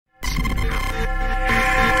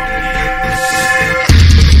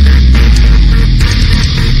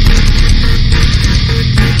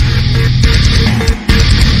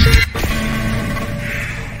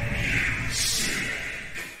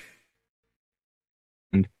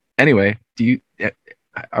Anyway, do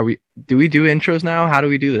we do intros now? How do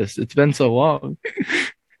we do this? It's been so long.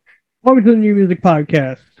 Welcome to the New Music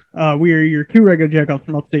Podcast. We are your two regular jackals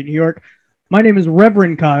from upstate New York. My name is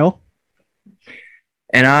Reverend Kyle.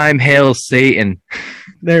 And I'm Hail Satan.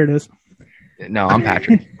 There it is. No, I'm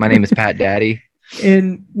Patrick. My name is Pat Daddy.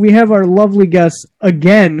 And we have our lovely guest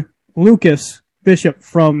again, Lucas Bishop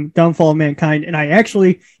from Downfall of Mankind. And I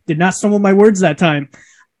actually did not stumble my words that time.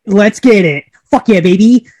 Let's get it. Fuck yeah,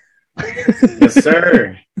 baby. Yes,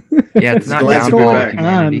 sir. Yeah, it's not Downfall of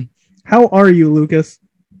Humanity. How are you, Lucas?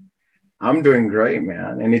 I'm doing great,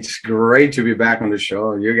 man. And it's great to be back on the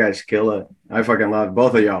show. You guys kill it. I fucking love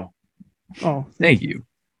both of y'all. Oh, thank you.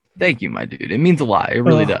 Thank you, my dude. It means a lot. It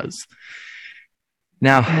really does.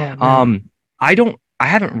 Now, I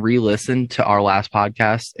haven't re-listened to our last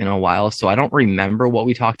podcast in a while, so I don't remember what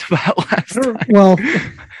we talked about last time. Well,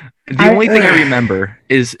 the only thing I remember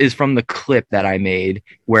is from the clip that I made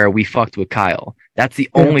where we fucked with Kyle. That's the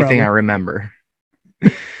only thing I remember.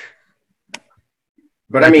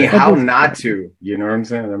 But I mean, how not to? You know what I'm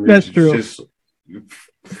saying? I mean, that's true. Just, you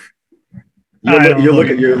look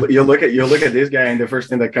at this guy, and the first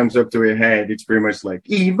thing that comes up to your head, it's pretty much like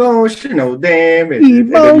emotional damage.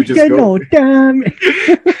 Emotional damage.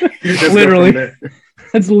 Literally,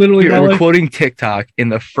 that's literally. We're quoting TikTok in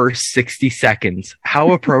the first 60 seconds.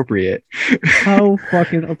 How appropriate! How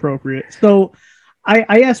fucking appropriate. So,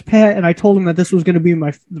 I asked Pat, and I told him that this was going to be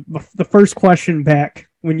the first question back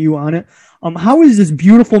when you on it. How is this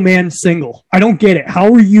beautiful man single? I don't get it.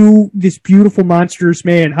 How are you, this beautiful monstrous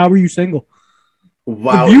man? How are you single?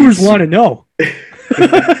 Wow, the viewers want to know.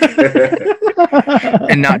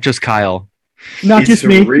 And not just Kyle. Not just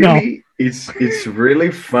me. Really, no. It's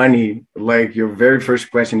really funny. Like, your very first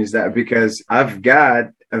question is that because I've got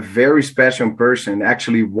a very special person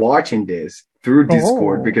actually watching this through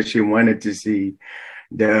Discord because she wanted to see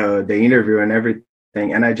the interview and everything.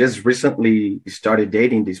 And I just recently started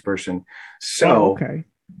dating this person. So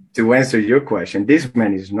to answer your question, this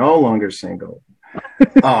man is no longer single.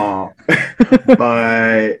 But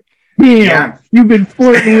yeah, you've been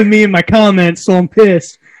flirting with me in my comments, so I'm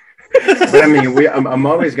pissed. But I mean, I'm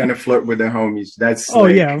always gonna flirt with the homies. That's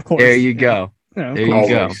yeah, of course. There you go. Yeah, there you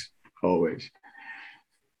go. Always.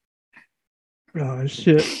 Oh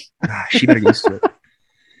shit! She better get used to it.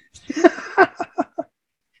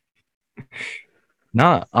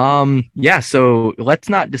 Yeah, so let's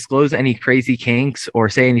not disclose any crazy kinks or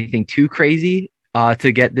say anything too crazy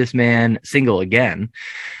to get this man single again.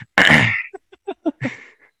 I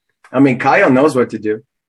mean, Kyle knows what to do.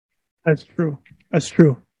 That's true.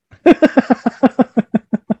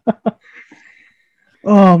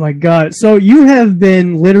 Oh my god. So you have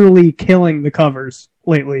been literally killing the covers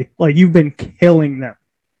lately. Like, you've been killing them.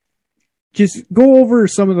 Just go over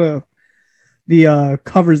some of the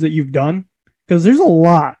covers that you've done. Because there's a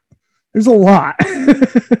lot.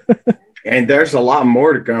 And there's a lot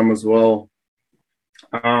more to come as well.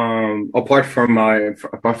 Apart from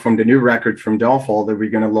the new record from Downfall that we're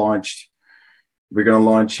gonna launch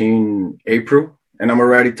in April, and I'm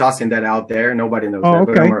already tossing that out there. Nobody knows that,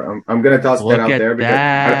 but I'm gonna toss that out there because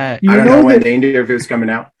I don't know when the interview is coming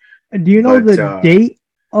out. Do you know the date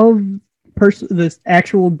of this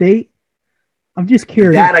actual date? I'm just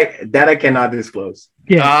curious. That I cannot disclose.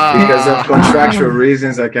 Yeah, because of contractual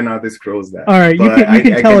reasons, I cannot disclose that. All right, you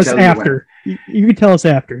can tell us after. You can tell us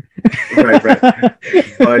after. Right.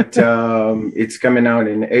 But it's coming out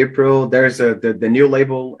in April. There's the new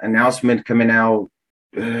label announcement coming out.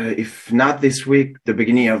 If not this week, the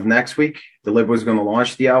beginning of next week, the label is going to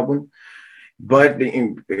launch the album. But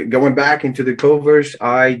going back into the covers,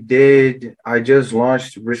 I just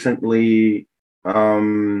launched recently.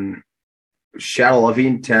 Shadow of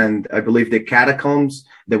Intent, I believe the Catacombs,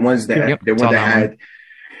 the one that had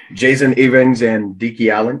Jason Evans and Dickie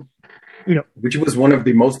Allen, which was one of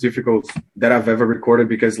the most difficult that I've ever recorded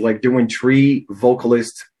because, like, doing 3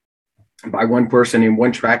 vocalists by one person in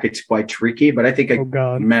one track, it's quite tricky. But I think I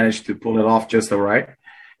managed to pull it off just all right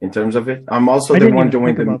in terms of it. I'm also the one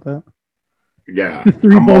doing the 3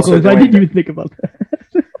 vocals. I didn't even think about that.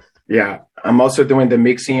 Yeah, I'm also doing the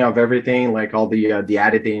mixing of everything, like all the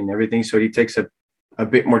editing and everything. So it takes a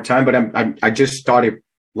bit more time. But I just started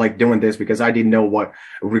like doing this because I didn't know what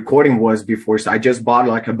recording was before. So I just bought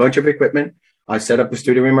like a bunch of equipment. I set up a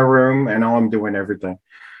studio in my room, and now I'm doing everything.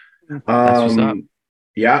 That's what's up.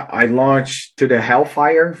 Yeah, I launched To the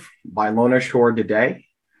Hellfire by Lorna Shore today,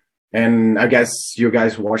 and I guess you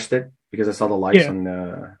guys watched it. Because I saw the likes on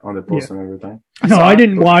the post and everything. No, I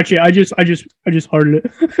didn't watch it. I just hearted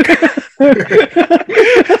it.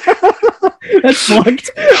 That's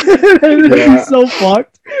fucked. That is so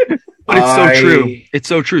fucked. But it's so true. It's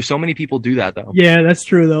so true. So many people do that, though. Yeah, that's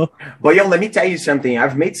true, though. But yo, let me tell you something.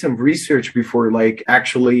 I've made some research before, like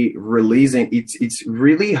actually releasing. It's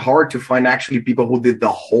really hard to find actually people who did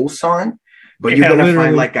the whole song, but you're gonna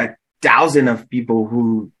find like 1,000 of people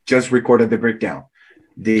who just recorded the breakdown.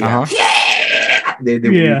 The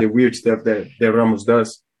weird stuff that Ramos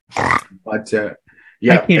does. But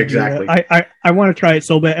yeah, exactly. I want to try it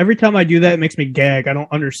so bad. Every time I do that, it makes me gag. I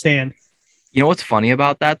don't understand. You know what's funny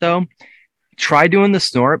about that, though? Try doing the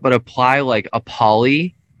snort, but apply like a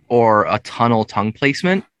poly or a tunnel tongue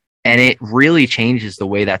placement, and it really changes the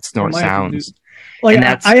way that snort sounds. Like,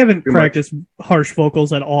 I haven't practiced harsh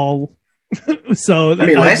vocals at all. So I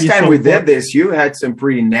mean, last time we did this, you had some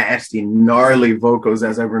pretty nasty, gnarly vocals,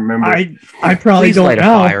 as I remember. I probably don't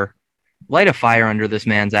know. Light a fire under this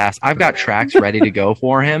man's ass. I've got tracks ready to go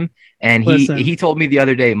for him, and he told me the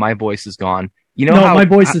other day my voice is gone. You know how my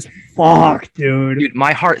voice is fucked, dude. Dude,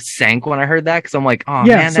 my heart sank when I heard that because I'm like, oh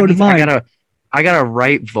man, that means I gotta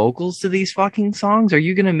write vocals to these fucking songs. Are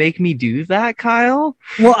you gonna make me do that, Kyle?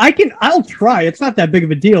 Well, I'll try. It's not that big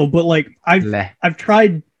of a deal, but like I've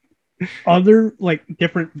tried other like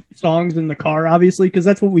different songs in the car, obviously, because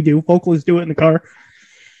that's what we do. Vocalists do it in the car,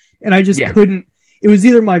 and I just couldn't. It was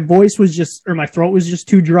either my voice was just, or my throat was just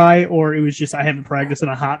too dry, or it was just I haven't practiced in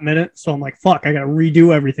a hot minute. So I'm like, fuck, I gotta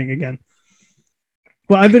redo everything again.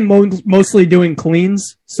 Well, I've been mostly doing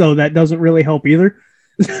cleans, so that doesn't really help either.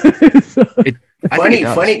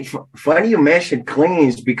 Funny you mentioned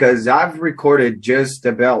cleans, because I've recorded just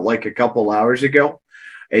about like a couple hours ago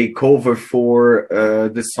a cover for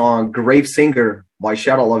the song Grave Singer by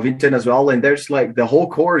Shadow Lovington as well. And there's like the whole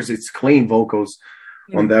chorus, it's clean vocals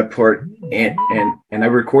on that part. And I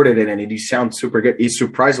recorded it, and it sounds super good. It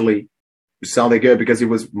surprisingly sounded good because it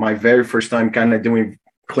was my very first time kind of doing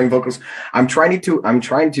clean vocals. I'm trying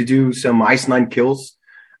to do some Ice Nine Kills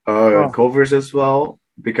covers as well,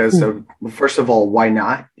 because first of all, why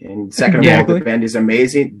not? And second of all, the band is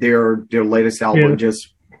amazing. Their latest album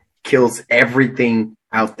just kills everything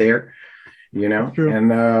out there, you know.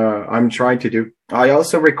 And I'm trying to do. I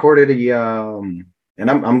also recorded and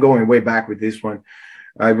I'm going way back with this one.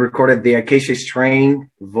 I recorded the Acacia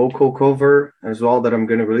Strain vocal cover as well that I'm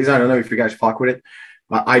going to release. I don't know if you guys fuck with it.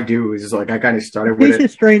 I do. It's like I kind of started with it. Acacia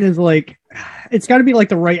Strain is like, it's got to be like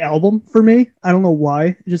the right album for me. I don't know why.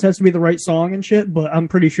 It just has to be the right song and shit, but I'm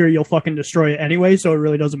pretty sure you'll fucking destroy it anyway, so it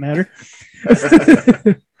really doesn't matter.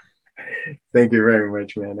 Thank you very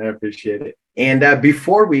much, man. I appreciate it. And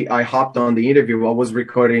before I hopped on the interview, I was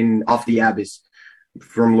recording Off the Abyss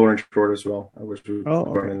from Lawrence Short as well. I was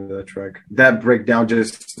recording that track. That breakdown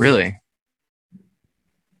just really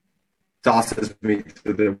tosses me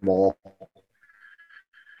to the wall.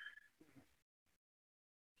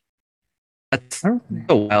 That's so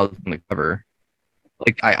wild on the cover.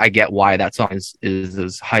 Like I get why that song is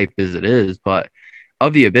as hype as it is, but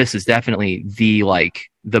Of the Abyss is definitely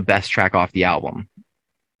the best track off the album.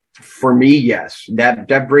 For me, yes.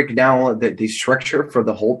 That breakdown, the structure for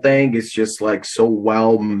the whole thing is just like so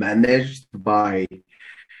well managed by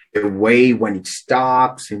the way when it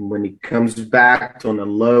stops and when it comes back on a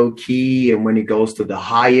low key and when it goes to the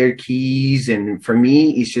higher keys. And for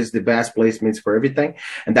me, it's just the best placements for everything.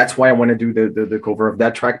 And that's why I want to do the cover of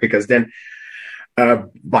that track, because then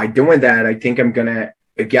by doing that, I think I'm going to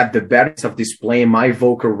get the best of displaying my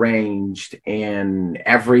vocal range and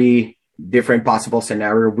every different possible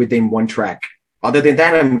scenario within one track. Other than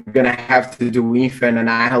that, I'm going to have to do Infant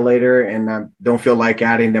Annihilator, and I don't feel like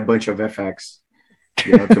adding a bunch of FX.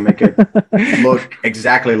 To make it look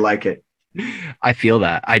exactly like it. I feel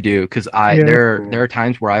that. I do, because there are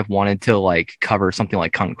times where I've wanted to like cover something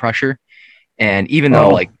like Cunt Crusher, and even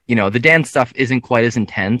though the Dan stuff isn't quite as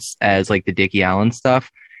intense as like the Dickie Allen stuff,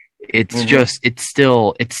 it's just it's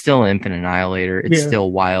still Infant Annihilator. It's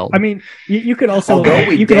still wild. I mean, you could also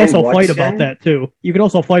fight about that too. You could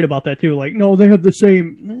also fight about that too. Like, no, they have the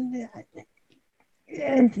same.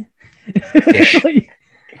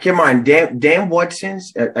 Come on, Dan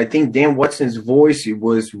Watson's. I think Dan Watson's voice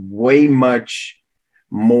was way much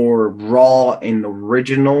more raw and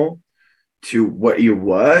original to what it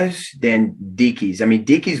was than Dickie's. I mean,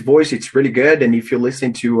 Dickie's voice, it's really good. And if you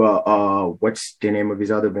listen to what's the name of his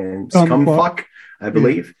other band, Scumfuck, I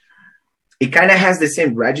believe, it kind of has the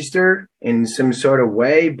same register in some sort of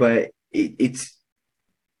way, but it's.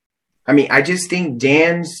 I mean, I just think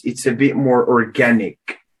Dan's. It's a bit more organic.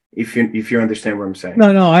 If you understand what I'm saying.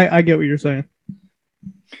 No, I get what you're saying.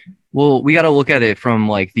 Well, we got to look at it from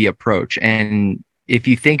like the approach. And if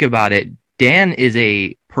you think about it, Dan is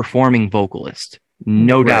a performing vocalist,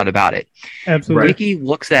 no doubt about it. Absolutely. Dickie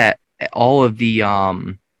looks at all of the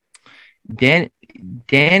Dan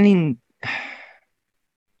Danny,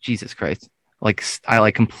 Jesus Christ, like I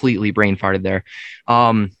like completely brain farted there.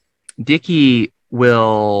 Dickie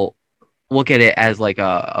will look at it as like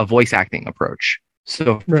a voice acting approach.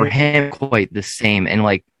 So for him, quite the same, and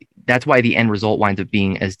like that's why the end result winds up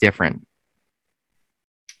being as different.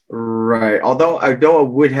 Right. Although I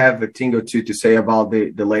would have a thing or two to say about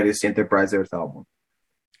the latest Enterprise Earth album.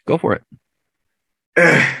 Go for it.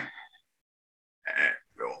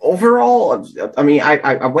 Overall, I mean,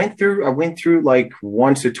 I went through like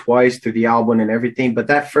once or twice through the album and everything, but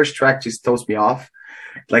that first track just throws me off.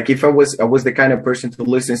 Like if I was the kind of person to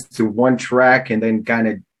listen to one track and then kind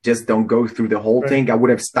of just don't go through the whole thing, I would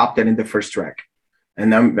have stopped it in the first track.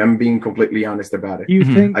 And I'm being completely honest about it. Do you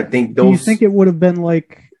think it would have been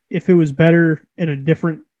like if it was better in a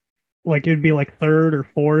different, like it'd be like third or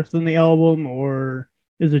fourth in the album, or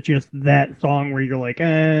is it just that song where you're like,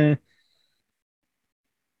 I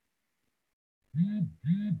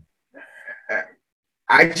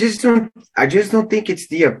just don't think it's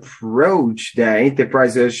the approach that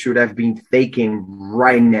Enterprise should have been taking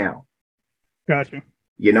right now. Gotcha.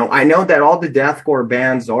 You know, I know that all the deathcore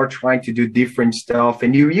bands are trying to do different stuff,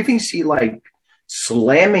 and you even see like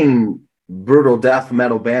slamming brutal death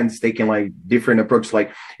metal bands taking like different approaches.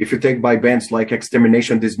 Like if you take by bands like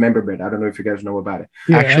Extermination Dismemberment, I don't know if you guys know about it.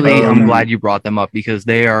 Yeah, actually, I'm glad you brought them up because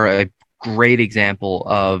they are a great example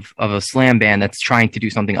of a slam band that's trying to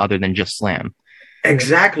do something other than just slam.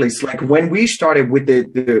 Exactly. It's like when we started with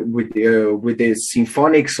the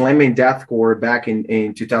symphonic slamming deathcore back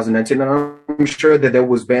in 2019, I'm sure that there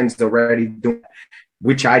was bands already doing,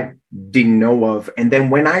 which I didn't know of. And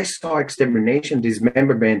then when I saw Extermination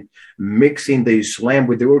Dismemberment mixing the slam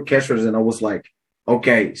with the orchestras, and I was like,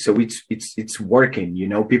 okay, so it's working. You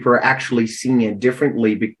know, people are actually seeing it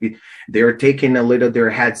differently. They're taking a little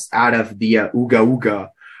their heads out of the Ooga Ooga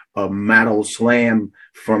metal slam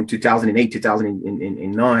from 2008,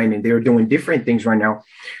 2009, and they're doing different things right now.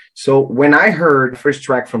 So when I heard first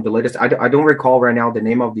track from the latest, I don't recall right now the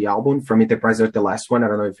name of the album from Enterprise, the last one. I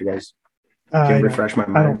don't know if you guys can refresh my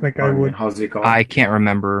mind. I don't think I would. How's it called? I can't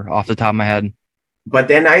remember off the top of my head. But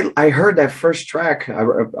then I heard that first track. I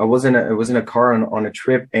was in a car on a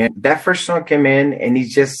trip, and that first song came in, and it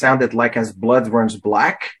just sounded like As Blood Runs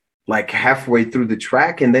Black, like halfway through the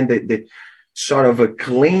track, and then the sort of a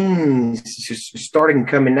clean starting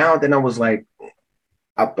coming out. Then I was like,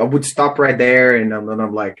 I would stop right there, and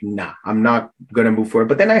I'm like, nah, I'm not gonna move forward.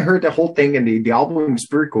 But then I heard the whole thing, and the album is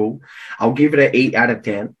pretty cool. I'll give it an 8 out of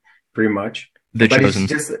 10, pretty much. The Chosen,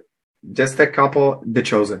 it's just a couple. The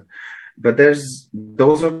Chosen. But those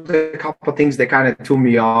are the couple things that kind of threw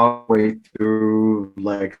me off way through,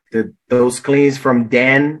 like those cleans from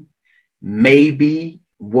Dan maybe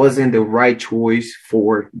wasn't the right choice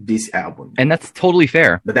for this album. And that's totally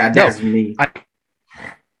fair. But that's me. I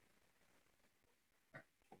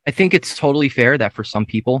think it's totally fair that for some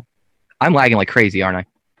people, I'm lagging like crazy, aren't I?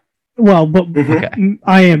 Well, but okay.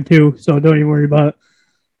 I am too, so don't even worry about it.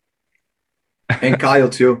 And Kyle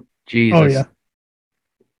too. Jesus. Oh yeah.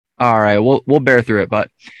 All right, we'll bear through it.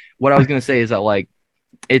 But what I was gonna say is that like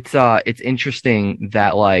it's interesting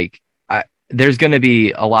that like there's gonna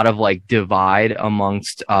be a lot of like divide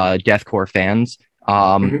amongst deathcore fans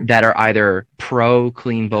that are either pro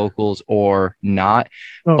clean vocals or not.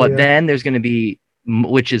 But then there's gonna be,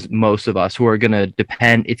 which is most of us, who are gonna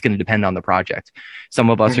depend. It's gonna depend on the project.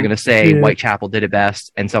 Some of us are gonna say Whitechapel did it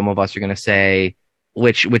best, and some of us are gonna say,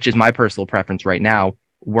 which is my personal preference right now,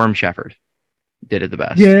 Worm Shepherd did it the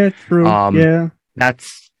best. Yeah, true.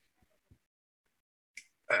 That's.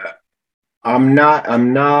 I'm not.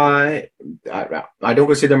 I don't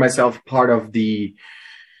consider myself part of either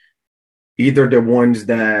the ones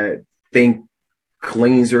that think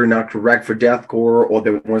cleans are not correct for deathcore, or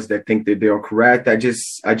the ones that think that they are correct. I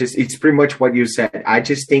just, it's pretty much what you said. I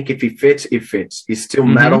just think if it fits, it fits. It's still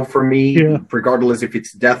metal for me, regardless if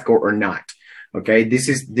it's deathcore or not. Okay, this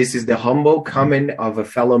is the humble comment of a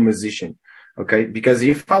fellow musician. Okay, because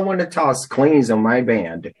if I want to toss cleans on my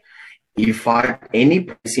band, if any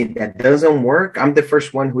pricing that doesn't work, I'm the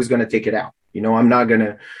first one who's going to take it out. You know, I'm not going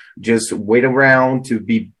to just wait around to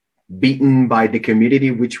be beaten by the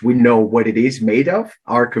community, which we know what it is made of,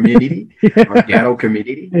 our community, our ghetto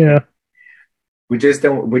community. Yeah. We just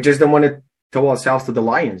don't want to throw ourselves to the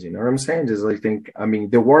lions. You know what I'm saying? Just like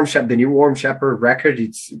the new Worm Shepherd record,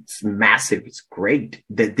 it's massive. It's great.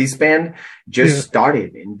 This band just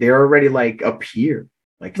started and they're already like up here.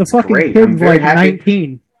 Like the it's fucking great. Kid's I'm very like happy.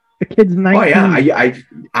 19. The kid's 19. Oh yeah.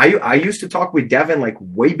 I used to talk with Devin like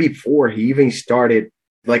way before he even started,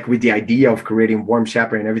 like with the idea of creating Worm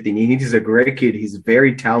Shepherd and everything. He's a great kid. He's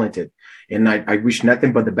very talented. And I wish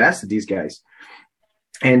nothing but the best of these guys.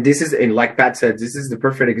 And this is, and like Pat said, this is the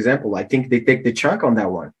perfect example. I think they take the chunk on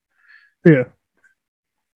that one. Yeah.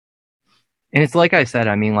 And it's like I said,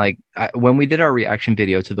 I mean, like when we did our reaction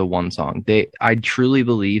video to the one song, I truly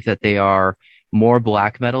believe that they are more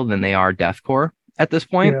black metal than they are deathcore at this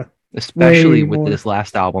point, especially with this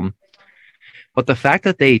last album. But the fact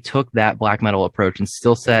that they took that black metal approach and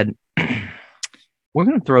still said, we're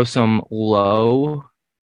going to throw some low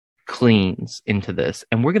cleans into this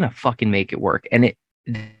and we're going to fucking make it work. And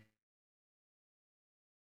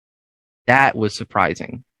that was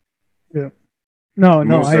surprising. Yeah.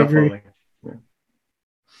 No, I agree.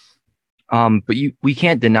 But we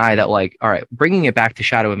can't deny that, like, all right, bringing it back to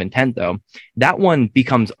Shadow of Intent, though, that one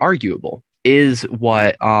becomes arguable. Is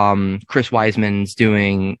what Chris Wiseman's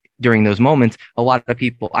doing during those moments. A lot of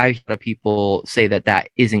people say that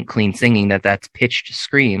isn't clean singing, that's pitched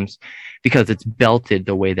screams because it's belted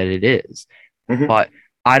the way that it is. Mm-hmm. But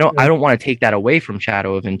I don't want to take that away from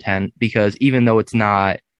Shadow of Intent, because even though it's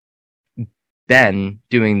not Ben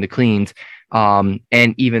doing the cleans,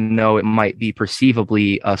 and even though it might be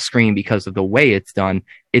perceivably a scream because of the way it's done,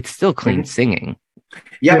 it's still clean singing.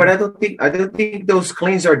 Yeah, but I don't think those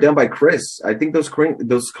cleans are done by Chris. I think those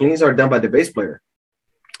cleans are done by the bass player.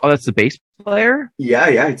 Oh, that's the bass player? Yeah,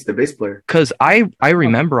 it's the bass player. Because I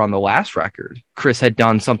remember on the last record, Chris had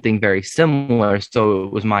done something very similar, so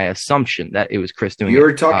it was my assumption that it was Chris doing it.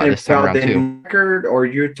 You're talking about the record, or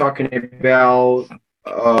you're talking about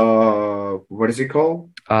what is it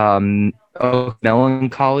called?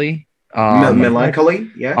 Melancholy.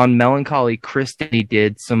 Melancholy, yeah. On Melancholy, Chris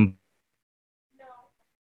did some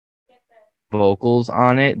vocals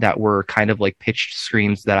on it that were kind of like pitched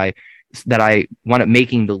screams that I wound up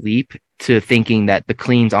making the leap to thinking that the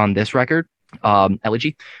cleans on this record,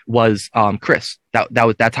 Elegy, was Chris.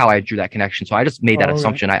 That's how I drew that connection. So I just made that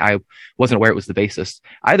assumption. I wasn't aware it was the bassist.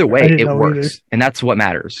 Either way, it works, and that's what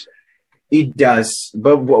matters. It does,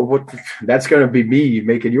 but what that's going to be me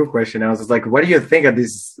making your question. I was just like, what do you think of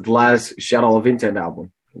this last Shadow of Intent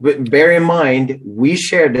album? But bear in mind, we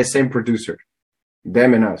share the same producer,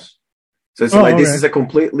 them and us. So it's this is a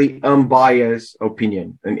completely unbiased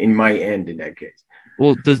opinion in my end in that case.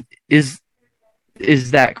 Well, is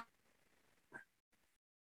that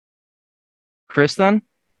Chris then?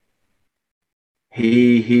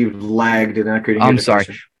 He lagged and I couldn't hear I'm sorry.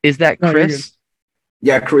 Question. Is that Chris?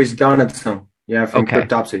 Yeah, Chris Donaldson. Yeah, from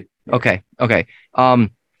Cryptopsy. Okay.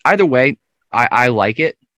 Either way, I like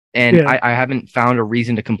it. And I haven't found a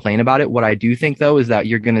reason to complain about it. What I do think, though, is that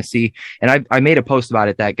you're going to see, and I made a post about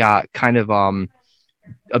it that got kind of a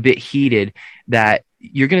bit heated, that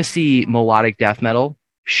you're going to see melodic death metal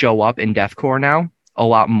show up in deathcore now a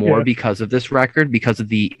lot more because of this record, because of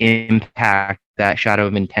the impact that Shadow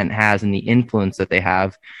of Intent has and the influence that they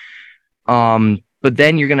have. But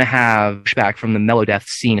then you're going to have pushback from the melodeath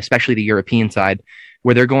scene, especially the European side,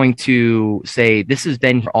 where they're going to say, this has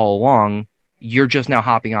been here all along. You're just now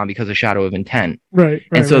hopping on because of Shadow of Intent. Right.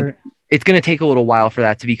 And so it's going to take a little while for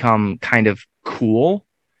that to become kind of cool.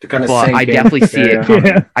 To kind of but I definitely see it coming.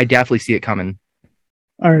 Yeah. I definitely see it coming.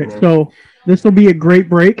 All right. So this will be a great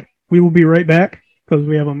break. We will be right back because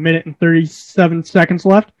we have 1 minute and 37 seconds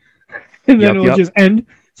left. And then it'll just end.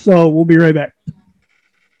 So we'll be right back.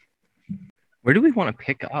 Where do we want to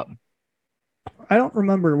pick up? I don't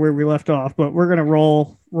remember where we left off, but we're going to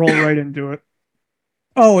roll right into it.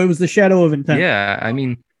 Oh, it was the Shadow of Intent. Yeah, I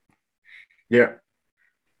mean... Yeah.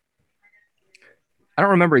 I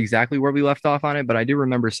don't remember exactly where we left off on it, but I do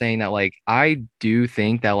remember saying that, like, I do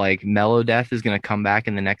think that, like, Melodeath is going to come back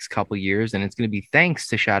in the next couple years, and it's going to be thanks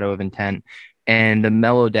to Shadow of Intent, and the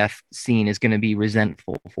Melodeath scene is going to be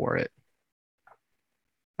resentful for it.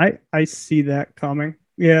 I see that coming.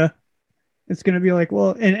 Yeah. It's going to be like,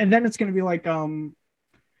 well, and then it's going to be like, who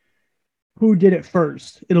did it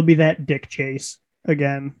first? It'll be that dick chase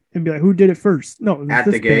again. It'd be like, who did it first? No, it was At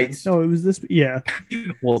this the gates. No, it was this. Yeah.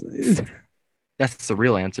 Well, that's the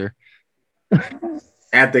real answer.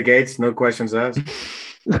 At the gates, no questions asked.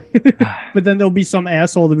 But then there'll be some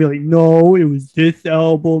asshole to be like, no, it was this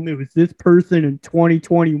album. It was this person in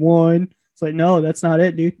 2021. It's like, no, that's not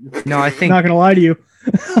it, dude. No, I think... I'm not going to lie to you.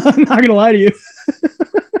 I'm not going to lie to you.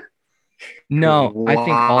 No, wow. I think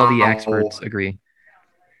all the experts agree.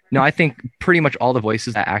 No, I think pretty much all the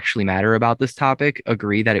voices that actually matter about this topic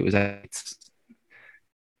agree that it was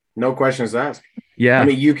no questions asked. Yeah. I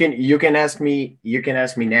mean, you can ask me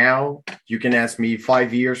now, you can ask me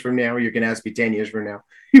 5 years from now, you can ask me 10 years from now.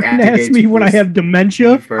 You can ask me when I have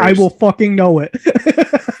dementia, I will fucking know it.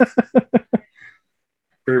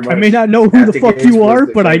 I may not know who the fuck you are,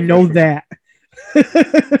 but I know that.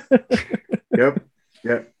 Yep.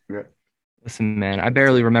 Listen, man, I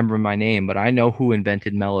barely remember my name, but I know who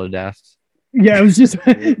invented Mellow Death. Yeah, it was just,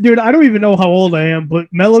 dude, I don't even know how old I am, but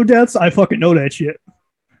Mellow Deaths, I fucking know that shit.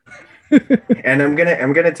 And I'm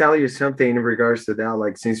gonna tell you something in regards to that.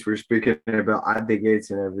 Like, since we're speaking about At the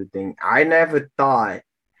Gates and everything, I never thought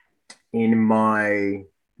in my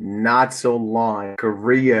not so long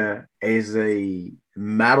career as a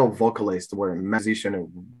metal vocalist or a musician or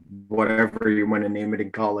whatever you want to name it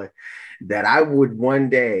and call it, that I would one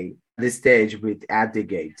day this stage with At the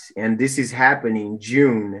Gates. And this is happening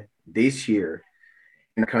June this year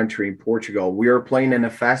in the country, in Portugal. We are playing in a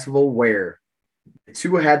festival where the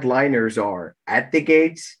two headliners are At the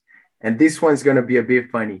Gates, and this one's gonna be a bit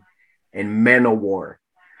funny, and Manowar.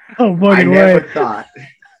 Oh, I never thought.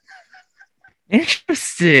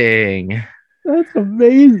 Interesting. That's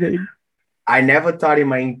amazing. I never thought in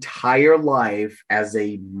my entire life as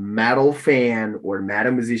a metal fan or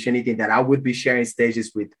metal musician, anything, that I would be sharing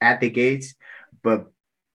stages with At the Gates, but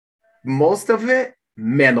most of it,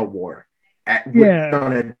 Manowar.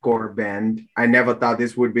 On a core band. I never thought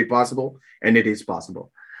this would be possible, and it is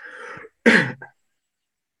possible.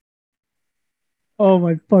 Oh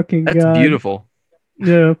my fucking God. That's beautiful.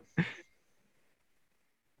 Yeah.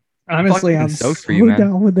 Honestly, I'm stoked so for you, man.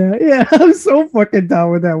 down with that. Yeah, I'm so fucking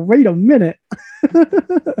down with that. Wait a minute.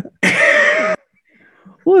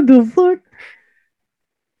 What the fuck?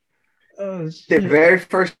 Oh, the very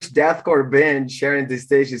first deathcore band sharing the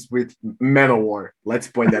stages with Manowar. Let's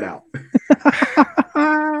point that out.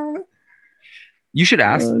 You should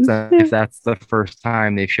ask them if that's the first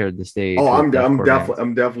time they've shared the stage. Oh, I'm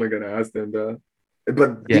definitely gonna ask them that.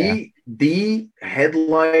 But yeah, the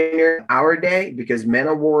headliner our day, because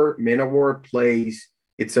Manowar plays.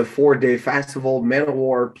 It's a 4-day festival.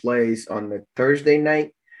 Manowar plays on the Thursday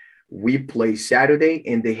night. We play Saturday,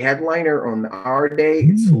 and the headliner on our day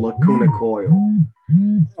it's Lacuna Coil.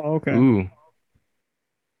 Oh, okay. Ooh,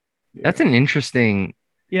 that's an interesting.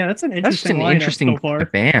 Yeah, that's an interesting so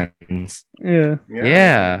bands.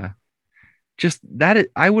 Yeah. Just that,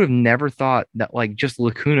 I would have never thought that, like, just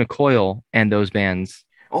Lacuna Coil and those bands.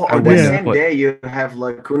 Oh, on the same day, you have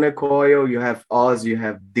Lacuna Coil, you have Oz, you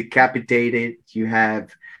have Decapitated, you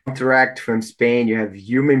have Interact from Spain, you have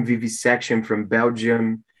Human Vivisection from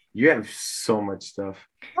Belgium. You have so much stuff.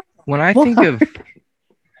 When I think of...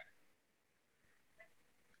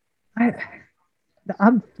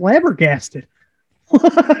 I'm flabbergasted.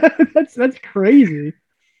 That's crazy.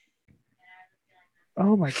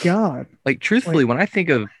 Oh my God. Like, truthfully, when I think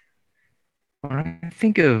of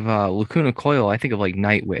Lacuna Coil, I think of like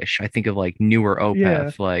Nightwish. I think of like newer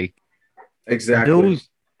Opeth. Like, exactly,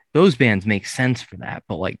 those bands make sense for that.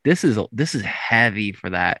 But like, this is heavy for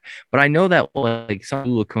that. But I know that like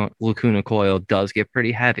some Lacuna Coil does get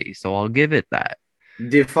pretty heavy, so I'll give it that.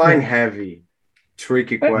 Define heavy.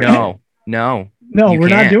 Tricky question. No, we're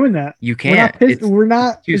not doing that. You can't. We're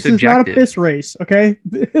not. This is not a piss race, okay?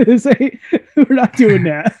 We're not doing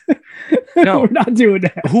that. No, we're not doing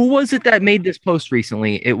that. Who was it that made this post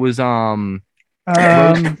recently? It was Rose.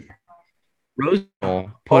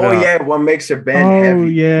 What makes a band heavy? Oh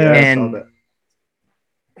yeah. And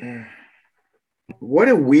what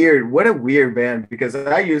a weird band, because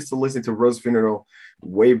I used to listen to Rose Funeral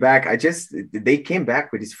way back. They came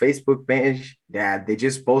back with this Facebook page that they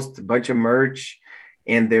just post a bunch of merch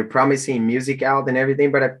and they're promising music out and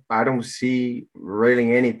everything, but I don't see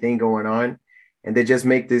really anything going on. And they just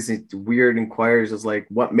make this weird inquiries as like,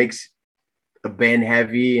 what makes a band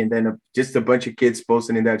heavy? And then just a bunch of kids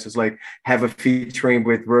posting in that, just like, have a featuring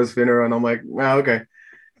with Rose Funeral. And I'm like, oh, okay.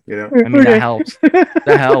 You know, I mean, that helps.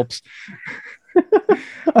 That helps.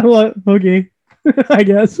 Okay, I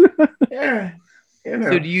guess. Yeah. You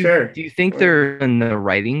know, so do you think they're in the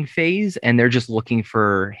writing phase and they're just looking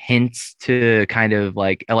for hints to kind of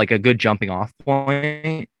like a good jumping off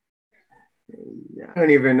point? I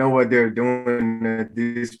don't even know what they're doing at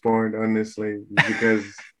this point, honestly, because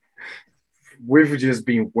we've just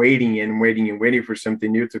been waiting for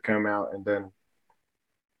something new to come out, and then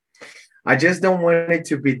I just don't want it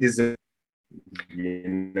to be this. You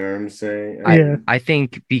know what I'm saying? I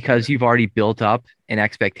think because you've already built up an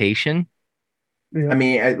expectation. Yeah. I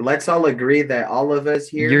mean, let's all agree that all of us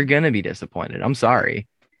here, you're gonna be disappointed. I'm sorry.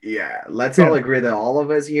 Yeah, let's all agree that all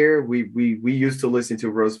of us here, we used to listen to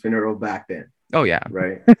Rose Funeral back then. Oh yeah,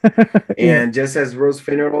 right. And just as Rose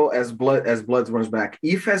Funeral, as Blood Runs Black,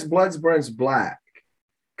 if As Blood Runs Black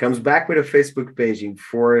comes back with a Facebook page and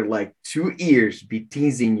for like 2 years be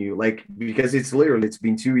teasing you, like, because it's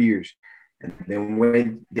been 2 years, and then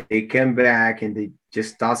when they come back and they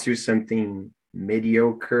just toss you something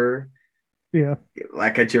mediocre, Yeah.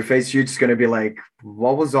 Like at your face, you're just gonna be like,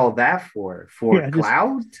 "What was all that for? For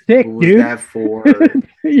cloud? Sick, what was dude. that for?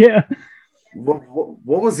 Yeah. What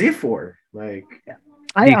was it for? Like,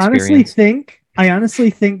 I honestly think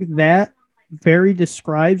that very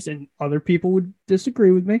describes, and other people would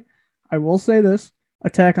disagree with me. I will say this: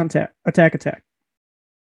 Attack on Attack.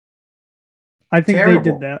 I think they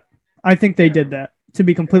did that. I think they did that. To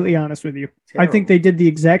be completely honest with you, I think they did the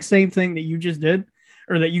exact same thing that you just did,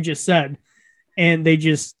 or that you just said, and they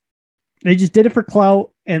just did it for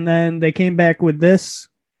clout, and then they came back with this,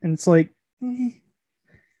 and it's like,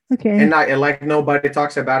 okay, and like nobody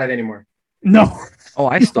talks about it anymore. No. Oh,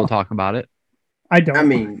 I still talk about it. I don't. I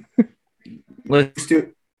mean,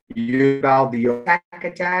 you about the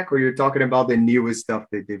attack, or you're talking about the newest stuff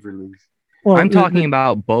that they've released? Well, I'm talking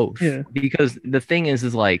about both, because the thing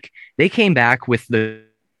is like they came back with the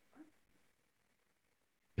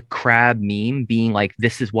crab meme being like,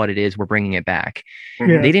 this is what it is, we're bringing it back.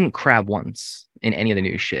 They didn't crab once in any of the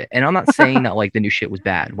new shit, and I'm not saying that like the new shit was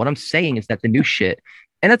bad. What I'm saying is that the new shit,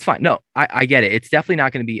 and that's fine. No, I get it. It's definitely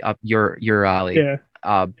not going to be up your alley.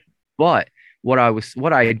 But what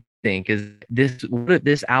I think is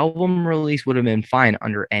this album release would have been fine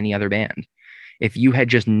under any other band if you had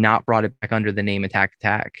just not brought it back under the name Attack.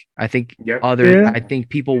 I think I think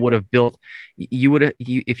people would have built,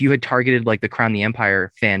 if you had targeted like the Crown the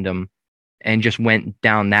Empire fandom and just went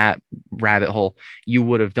down that rabbit hole, you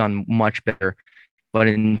would have done much better. But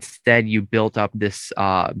instead you built up this,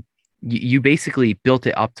 you basically built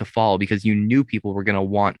it up to fall because you knew people were going to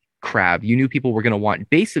want Crab. You knew people were going to want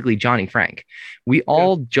basically Johnny Frank. We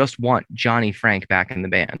all just want Johnny Frank back in the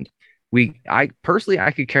band. I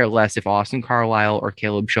could care less if Austin Carlisle or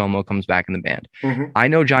Caleb Shomo comes back in the band. I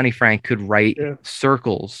know Johnny Frank could write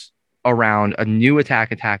circles around a new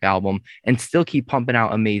Attack album and still keep pumping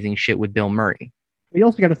out amazing shit with Bill Murray. You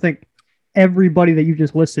also got to think everybody that you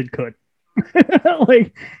just listed could.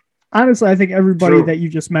 Like, honestly, I think everybody that you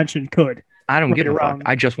just mentioned could. I don't give a fuck.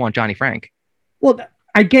 I just want Johnny Frank. Well,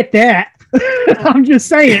 I get that. I'm just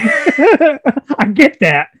saying. I get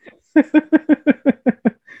that.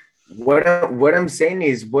 What I'm saying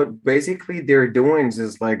is, what basically they're doing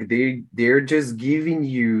is like they're just giving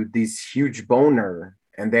you this huge boner,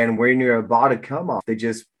 and then when you're about to come off, they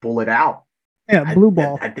just pull it out. Yeah, blue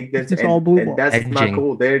ball. I think that's all blue ball. That's not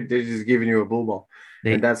cool. They're just giving you a blue ball,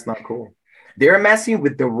 and that's not cool. They're messing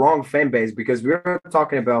with the wrong fan base, because we're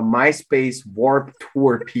talking about MySpace Warped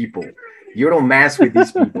Tour people. You don't mess with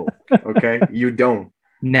these people, okay? You don't.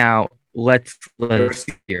 Now let's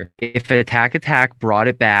see here. If Attack brought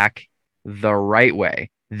it back the right way,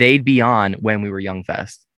 they'd be on When We Were Young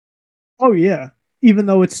Fest. Oh yeah, even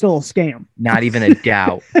though it's still a scam. Not even a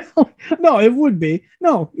doubt. No, it would be.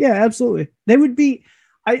 No, yeah, absolutely. They would be.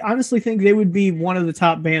 I honestly think they would be one of the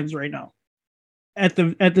top bands right now. At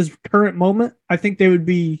this current moment, I think they would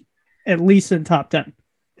be at least in top 10.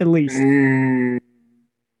 At least.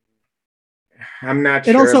 I'm not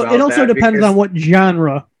sure. It also depends on what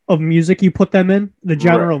genre of music you put them in. The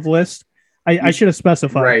genre of list. I should have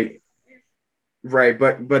specified. Right.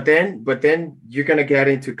 But then you're gonna get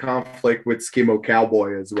into conflict with Skimo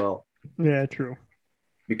Cowboy as well. Yeah, true.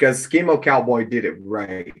 Because Skimo Cowboy did it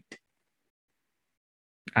right.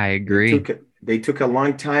 I agree. They took a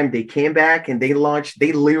long time. They came back and they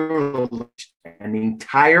literally launched an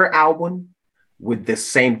entire album with the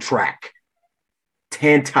same track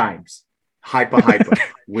 10 times. Hyper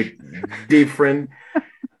with different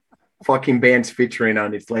fucking bands featuring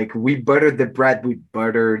on it. It's like, we buttered the bread with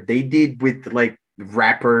butter. They did with like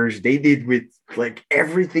rappers. They did with like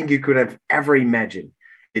everything you could have ever imagined.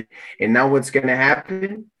 And now what's going to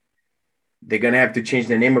happen? They're going to have to change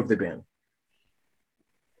the name of the band.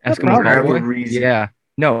 Eskimo Callboy? Yeah.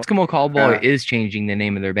 No, Eskimo Callboy is changing the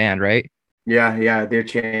name of their band, right? Yeah, they're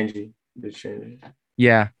changing.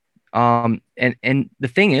 Yeah. And the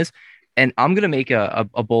thing is, and I'm gonna make a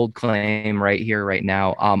bold claim right here, right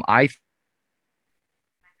now. I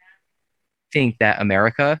think that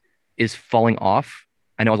America is falling off.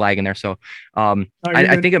 I know I was lagging there, so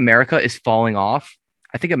I think America is falling off.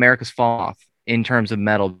 I think America's falling off in terms of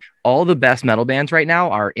metal. All the best metal bands right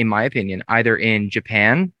now are, in my opinion, either in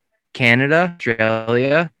Japan, Canada,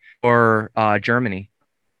 Australia, or Germany.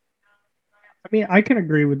 I mean, I can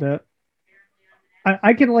agree with that.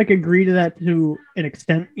 I can like agree to that to an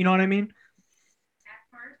extent. You know what I mean?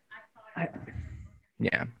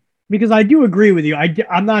 Yeah. Because I do agree with you.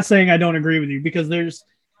 I'm not saying I don't agree with you, because there's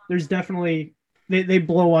definitely they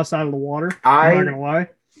blow us out of the water. I'm not gonna lie.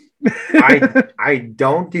 I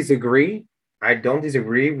don't disagree. I don't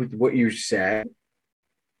disagree with what you said,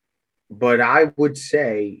 but I would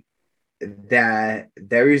say that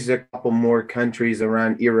there is a couple more countries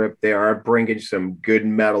around Europe that are bringing some good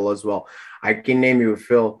metal as well. I can name you,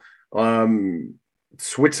 Phil,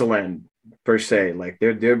 Switzerland per se. Like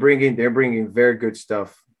they're bringing very good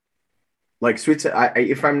stuff. Like Switzerland,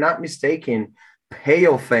 if I'm not mistaken,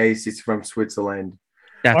 Paleface is from Switzerland.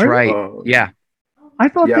 That's right. Yeah. I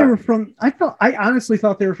thought they were from. I honestly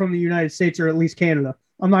thought they were from the United States or at least Canada.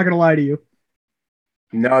 I'm not gonna lie to you.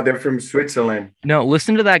 No, they're from Switzerland. No,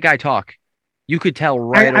 listen to that guy talk. You could tell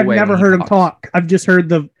right away. I've never heard him talk. I've just heard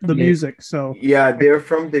the music. So yeah, they're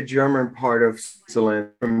from the German part of Switzerland.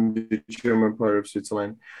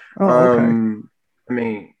 Oh, okay. I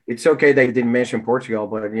mean, it's okay they didn't mention Portugal,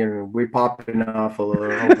 but we're popping off a little.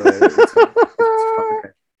 It's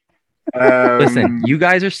Listen, you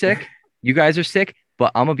guys are sick.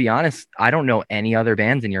 But I'm gonna be honest. I don't know any other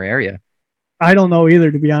bands in your area. I don't know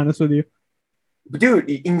either, to be honest with you. Dude,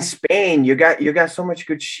 in Spain, you got so much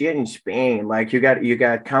good shit in Spain. Like you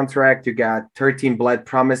got Contract, you got 13 Blood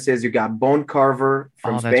Promises, you got Bone Carver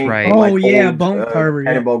from Spain. That's right. Oh yeah, old, Bone Carver,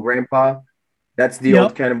 Cannibal Grandpa. That's the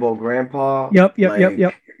old Cannibal Grandpa. Yep.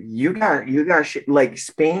 You got shit like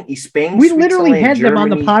Spain. We literally had them on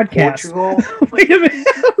the podcast. Wait a minute,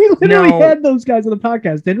 we literally had those guys on the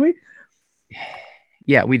podcast, didn't we?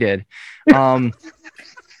 Yeah, we did. But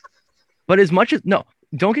as much as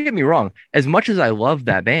don't get me wrong. As much as I love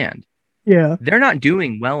that band, they're not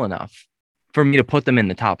doing well enough for me to put them in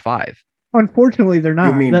the top 5. Unfortunately, they're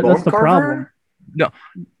not. That's the problem. No,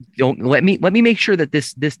 don't let me make sure that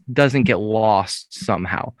this doesn't get lost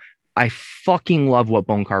somehow. I fucking love what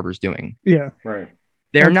Bone Carver's doing. Yeah, right.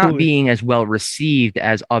 They're not being as well received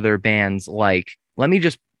as other bands. Like, let me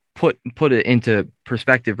just put it into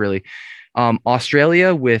perspective, really.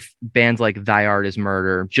 Australia with bands like Thy Art Is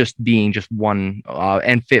Murder just being just one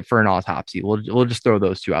and Fit for an Autopsy. We'll just throw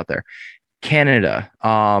those two out there. Canada,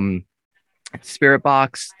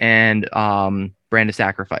 Spiritbox and Brand of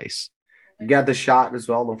Sacrifice. You got The Shot as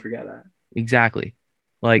well. Don't forget that. Exactly.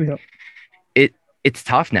 Like it's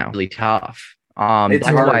tough now. Really tough. It's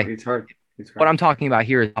hard. It's hard. What I'm talking about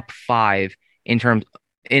here is top 5 in terms.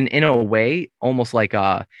 In a way, almost like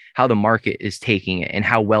how the market is taking it and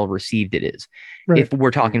how well received it is. Right. If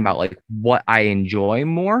we're talking about like what I enjoy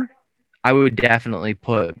more, I would definitely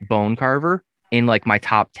put Bone Carver in like my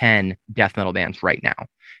top 10 death metal bands right now.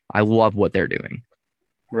 I love what they're doing.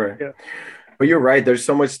 Right. Yeah. But you're right. There's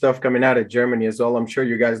so much stuff coming out of Germany as well. I'm sure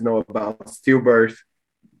you guys know about Stillbirth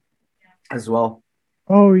as well.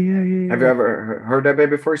 Oh, yeah. Have you ever heard that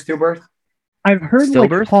band before, Stillbirth? I've heard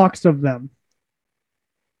like talks of them.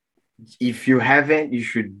 If you haven't, you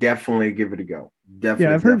should definitely give it a go.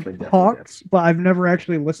 Definitely. I've heard talks, but I've never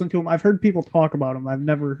actually listened to them. I've heard people talk about them. I've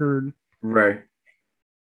never heard. Right.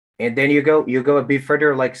 And then you go a bit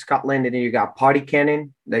further, like Scotland, and then you got Potty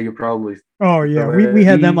Cannon that you probably. Oh yeah, we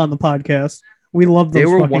had them on the podcast. We love those. They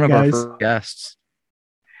were one of our first guests.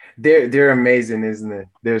 They're amazing, isn't it?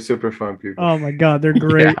 They're super fun people. Oh my god, they're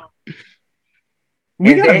great.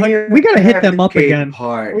 We gotta hit them up again.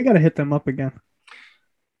 We gotta hit them up again.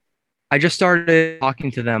 I just started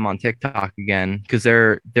talking to them on TikTok again because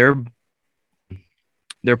they're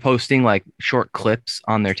posting like short clips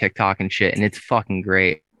on their TikTok and shit, and it's fucking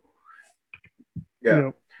great.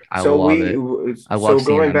 Yeah, I love it. I love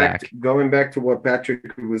seeing them back. Going back to what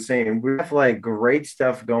Patrick was saying, we have like great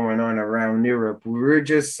stuff going on around Europe. We're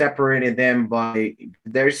just separating them by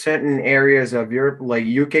there's certain areas of Europe, like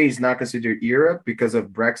UK is not considered Europe because of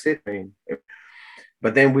Brexit.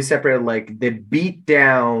 But then we separate like the beat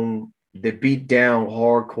down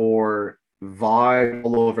hardcore vibe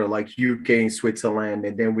all over like UK and Switzerland,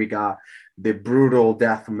 and then we got the brutal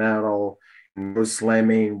death metal,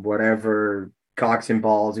 slamming, whatever cocks and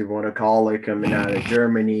balls you want to call it, coming out of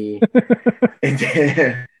Germany. And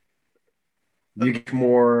then you get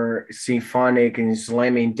more symphonic and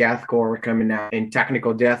slamming deathcore coming out, and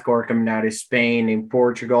technical deathcore coming out of Spain and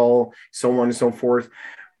Portugal, so on and so forth.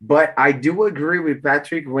 But I do agree with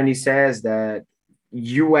Patrick when he says that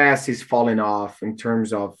US is falling off in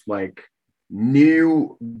terms of like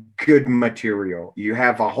new good material. You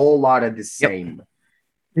have a whole lot of the same.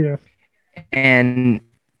 Yeah. And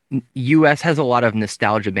US has a lot of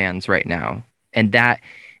nostalgia bands right now. And that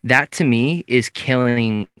to me is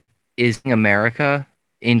killing America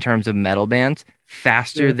in terms of metal bands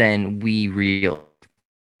faster than we realize.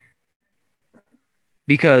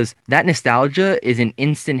 Because that nostalgia is an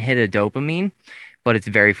instant hit of dopamine, but it's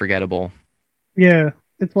very forgettable. Yeah,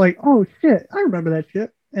 it's like, oh shit, I remember that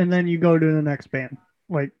shit, and then you go to the next band,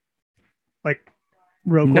 like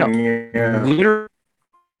real quick. No, literally,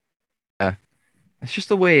 it's just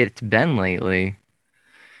the way it's been lately.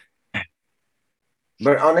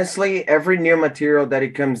 But honestly, every new material that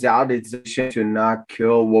it comes out, it's to not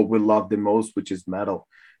kill what we love the most, which is metal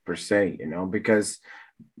per se, because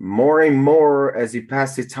more and more as you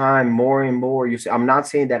pass the time, more and more you see, I'm not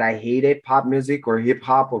saying that I hated pop music or hip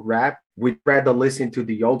hop or rap. We'd rather listen to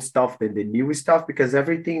the old stuff than the new stuff because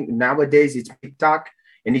everything nowadays it's TikTok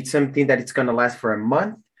and it's something that it's gonna last for a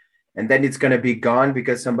month and then it's gonna be gone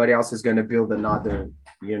because somebody else is gonna build another,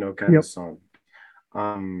 kind of song.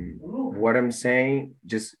 What I'm saying,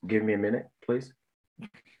 just give me a minute, please.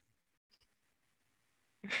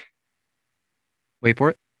 Wait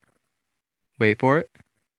for it. Wait for it.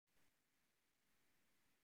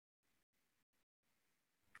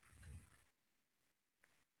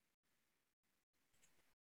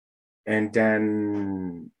 And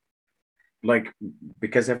then, like,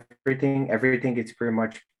 because everything, it's pretty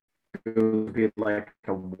much will be like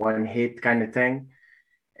a one hit kind of thing,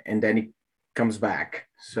 and then it comes back.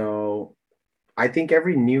 So I think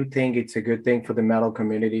every new thing, it's a good thing for the metal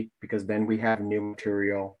community because then we have new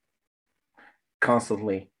material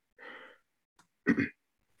constantly.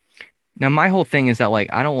 Now, my whole thing is that,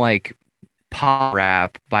 like, I don't like pop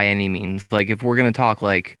rap by any means. Like, if we're going to talk,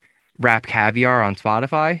 like, Rap Caviar on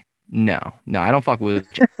Spotify, no, I don't fuck with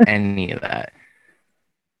any of that.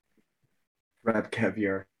 Rap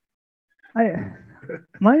Caviar.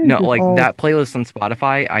 No, like, that playlist on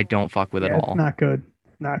Spotify, I don't fuck with at all. Not good.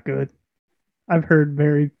 Not good. I've heard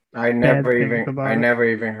I never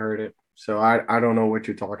even heard it. So I don't know what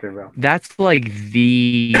you're talking about. That's like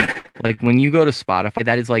like when you go to Spotify,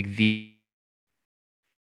 that is like the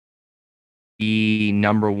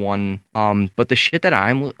number one. But the shit that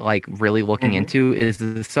I'm like really looking into is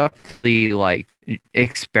the stuff like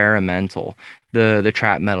experimental, the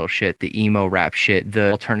trap metal shit, the emo rap shit,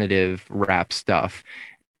 the alternative rap stuff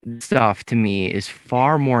to me is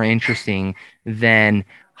far more interesting than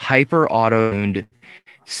hyper auto-tuned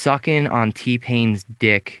sucking on T-Pain's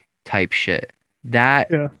dick type shit. That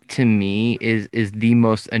to me is the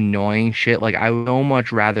most annoying shit. Like, I would so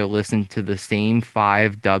much rather listen to the same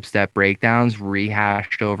 5 dubstep breakdowns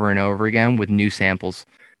rehashed over and over again with new samples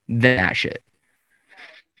than that shit.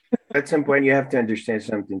 At some point, you have to understand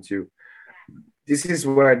something too. This is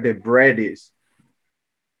where the bread is.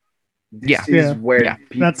 This is where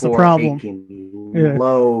people that's the problem. Are making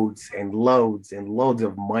loads and loads and loads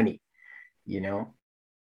of money.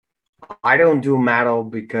 I don't do metal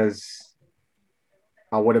because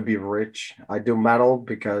I want to be rich. I do metal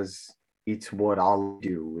because it's what I'll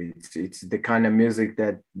do. It's the kind of music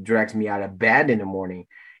that drags me out of bed in the morning,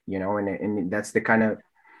 and that's the kind of,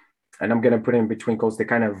 and I'm going to put in between quotes, the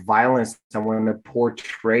kind of violence I want to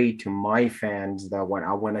portray to my fans, that when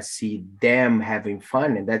I want to see them having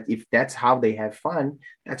fun, and that if that's how they have fun,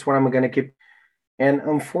 that's what I'm going to keep. And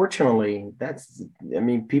unfortunately,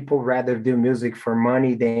 people rather do music for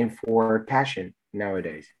money than for passion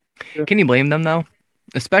nowadays. Can you blame them though?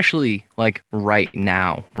 Especially like right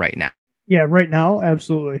now. Yeah, right now,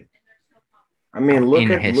 absolutely. I mean, look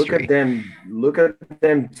at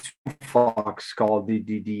them Fox called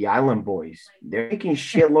the Island Boys. They're making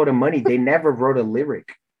shitload of money. They never wrote a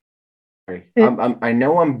lyric. I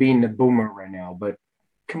know I'm being a boomer right now, but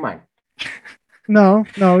come on. No,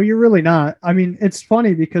 you're really not. I mean, it's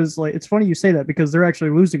funny because it's funny you say that because they're actually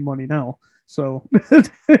losing money now. So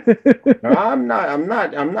I'm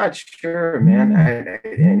not sure, man.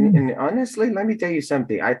 And honestly, let me tell you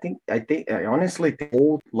something. I think honestly, the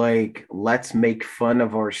whole like let's make fun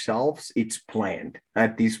of ourselves, it's planned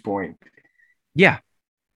at this point. Yeah.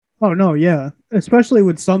 Oh no, yeah. Especially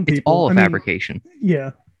with some people. It's all a fabrication.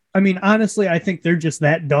 Yeah. I mean, honestly, I think they're just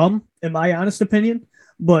that dumb, in my honest opinion.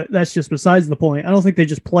 But that's just besides the point. I don't think they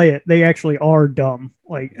just play it. They actually are dumb.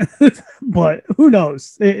 Like, but who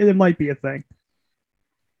knows? It might be a thing.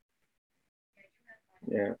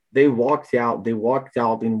 Yeah, they walked out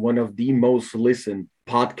in one of the most listened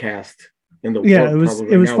podcasts in the world. Yeah,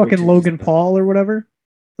 it was fucking Logan Paul or whatever.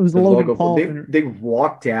 It was the Logan Paul. They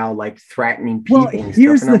walked out like threatening people. Well,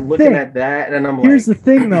 here's the thing. Looking at that, and I'm like, here's the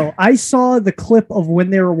thing, though. I saw the clip of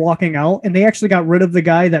when they were walking out, and they actually got rid of the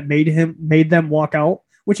guy that made them walk out.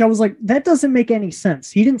 Which I was like, that doesn't make any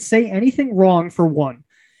sense. He didn't say anything wrong for one.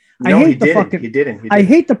 No, he didn't. I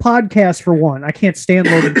hate the podcast for one. I can't stand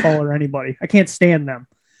Logan Paul or anybody. I can't stand them.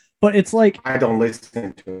 But it's like I don't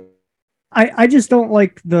listen to it. I just don't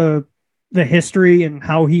like the history and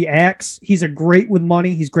how he acts. He's great with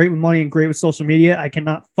money. He's great with money and great with social media. I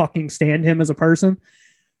cannot fucking stand him as a person.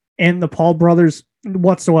 And the Paul brothers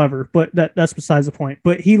whatsoever. But that's besides the point.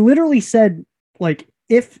 But he literally said, like,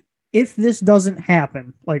 if this doesn't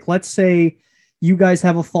happen, like, let's say you guys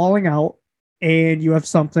have a falling out and you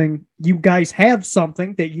guys have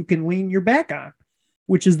something that you can lean your back on.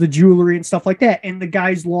 which is the jewelry and stuff like that. And the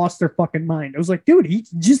guys lost their fucking mind. I was like, dude, he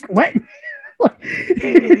just let me.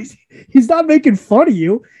 He's not making fun of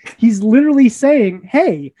you. He's literally saying,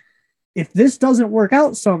 hey, if this doesn't work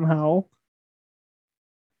out somehow,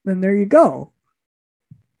 then there you go.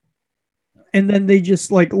 And then they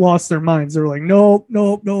just like lost their minds. They were like, nope,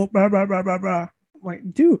 blah, blah, blah, blah, blah. I'm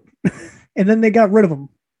like, dude. And then they got rid of him.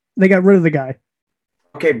 They got rid of the guy.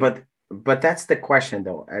 Okay, but that's the question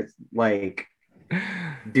though. Like,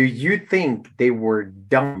 do you think they were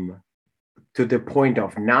dumb to the point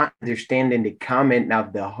of not understanding the comment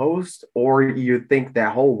of the host, or you think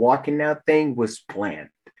that whole walking out thing was planned?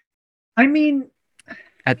 I mean,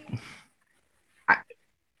 see,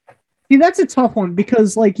 that's a tough one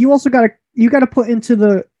because like you also got to put into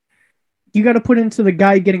the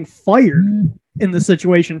guy getting fired in the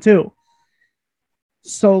situation too.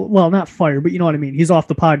 So, well, not fired, but you know what I mean. He's off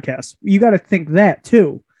the podcast. You got to think that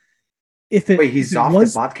too. Wait, he's off the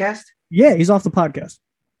podcast? Yeah, he's off the podcast.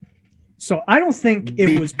 So I don't think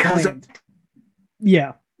it was planned.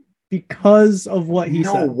 Yeah, because of what he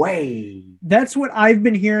said. No way. That's what I've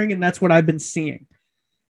been hearing, and that's what I've been seeing.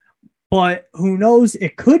 But who knows?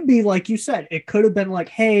 It could be like you said. It could have been like,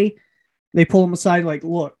 hey, they pull him aside, like,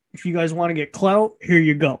 look, if you guys want to get clout, here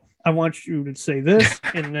you go. I want you to say this,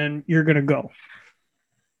 and then you're gonna go.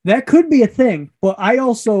 That could be a thing. But I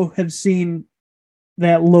also have seen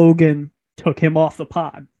that Logan took him off the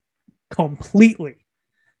pod completely.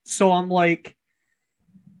 So I'm like,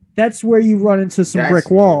 that's where you run into some brick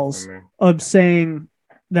walls of saying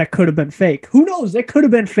that could have been fake. Who knows? That could have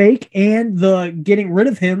been fake, and the getting rid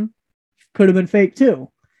of him could have been fake too.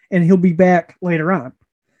 And he'll be back later on.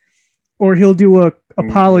 Or he'll do a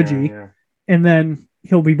apology, and then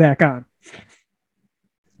he'll be back on.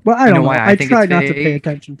 But I don't know. I try not to pay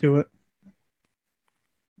attention to it.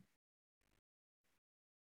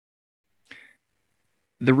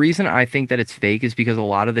 The reason I think that it's fake is because a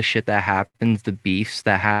lot of the shit that happens, the beefs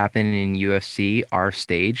that happen in UFC are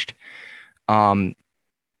staged.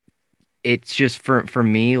 It's just for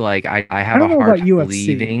me, like I have a hard time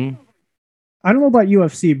believing. I don't know about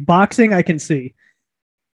UFC. Boxing, I can see.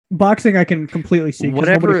 Boxing, I can completely see because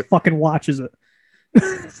nobody fucking watches it.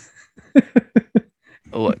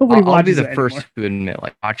 I'll be the first to admit,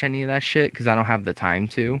 like, watch any of that shit because I don't have the time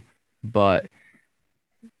to. But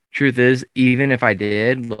truth is, even if I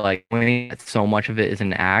did, like, when so much of it is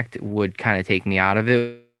an act, would kind of take me out of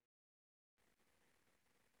it,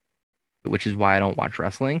 which is why I don't watch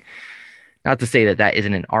wrestling. Not to say that that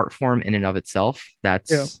isn't an art form in and of itself.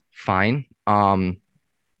 That's fine.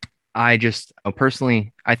 I just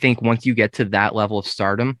personally, I think once you get to that level of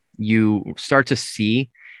stardom, you start to see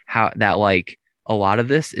how that, like, a lot of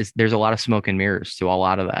this is, there's a lot of smoke and mirrors to a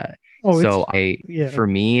lot of that. So for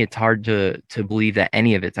me, it's hard to believe that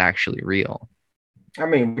any of it's actually real. I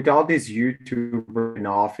mean, with all these YouTubers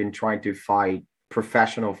off and trying to fight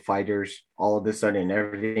professional fighters all of a sudden and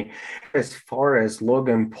everything, as far as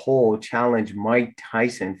Logan Paul challenged Mike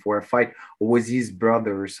Tyson for a fight, or was his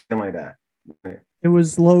brother or something like that? It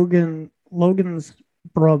was Logan's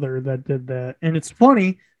brother that did that. And it's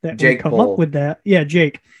funny that Jake we come Paul. Up with that. Yeah,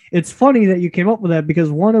 Jake. It's funny that you came up with that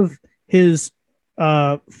because one of his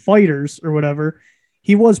fighters or whatever,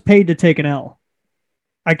 he was paid to take an L.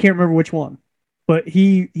 I can't remember which one, but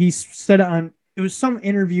he said it on, it was some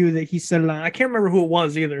interview that he said it on. I can't remember who it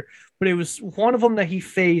was either, but it was one of them that he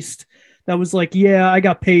faced that was like, yeah, I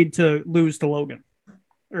got paid to lose to Logan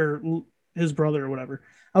or his brother or whatever.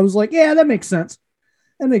 I was like, yeah, that makes sense.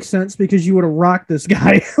 That makes sense because you would have rocked this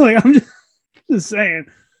guy. Like, I'm just saying.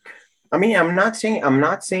 I mean, I'm not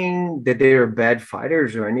saying that they're bad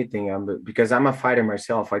fighters or anything. Because I'm a fighter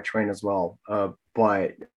myself. I train as well.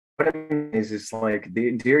 But what I mean is, it's like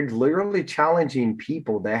they're literally challenging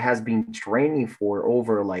people that has been training for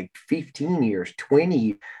over like 15 years,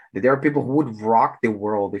 20. There are people who would rock the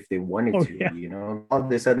world if they wanted to. Yeah. You know, all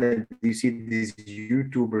of a sudden you see these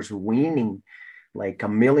YouTubers winning like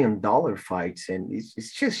 $1 million fights, and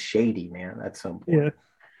it's just shady, man. At some point, yeah,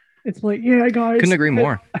 it's like, yeah, guys, couldn't agree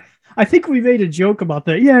more. I think we made a joke about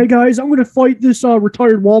that. Yeah, guys, I'm going to fight this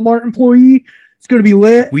retired Walmart employee. It's going to be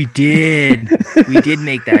lit. We did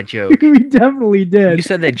make that joke. We definitely did. You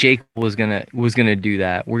said that Jake was gonna do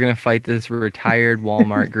that. We're gonna fight this retired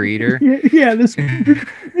Walmart greeter.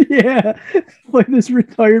 Like this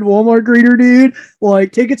retired Walmart greeter, dude.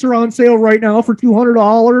 Like, tickets are on sale right now for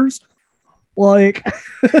 $200. Like,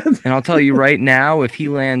 and I'll tell you right now, if he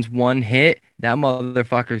lands one hit, that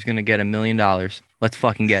motherfucker's gonna get $1 million. Let's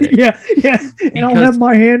fucking get it. Yeah. And I'll have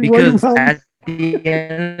my hand because at the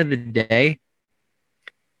end of the day,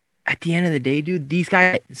 dude, these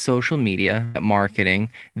guys, social media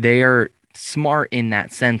marketing, they are smart in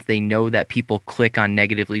that sense. They know that people click on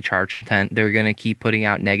negatively charged content. They're going to keep putting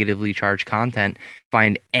out negatively charged content,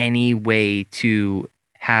 find any way to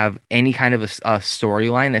have any kind of a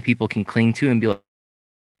storyline that people can cling to and be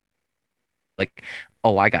like,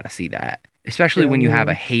 oh, I got to see that. Especially when you have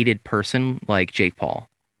a hated person like Jake Paul.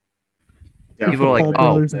 Yeah, people are like,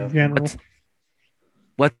 oh,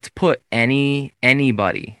 let's put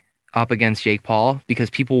anybody up against Jake Paul because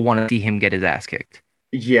people want to see him get his ass kicked.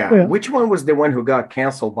 Yeah. Which one was the one who got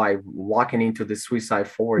canceled by walking into the Suicide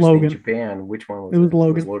Forest in Japan? Which one was it? It was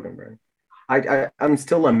Logan. It was Logan, right? I'm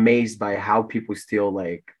still amazed by how people still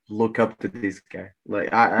like look up to this guy.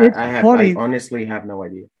 Like I honestly have no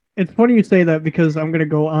idea. It's funny you say that because I'm gonna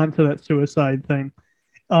go on to that suicide thing.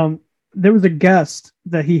 There was a guest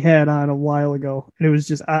that he had on a while ago, and it was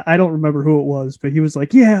just I don't remember who it was, but he was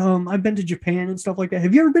like, "Yeah, I've been to Japan and stuff like that.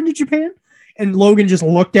 Have you ever been to Japan?" And Logan just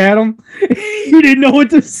looked at him. He didn't know what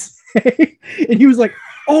to say, and he was like,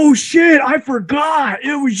 "Oh shit, I forgot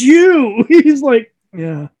it was you." He's like,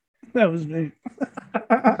 "Yeah, that was me."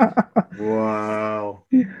 Wow.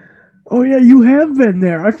 Oh yeah, you have been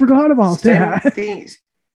there. I forgot about that.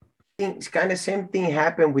 It's kind of same thing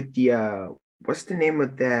happened with the what's the name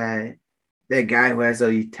of that guy who has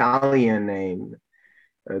an Italian name?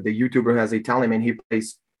 The YouTuber has an Italian name. He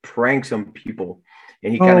plays pranks on people,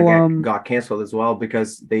 and he kind of got canceled as well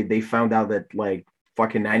because they found out that like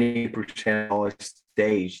fucking 90% all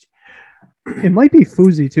staged. It might be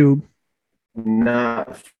FouseyTube.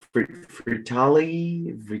 Not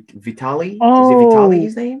Vitali. Oh, is it Vitali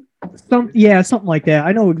his name? Something like that.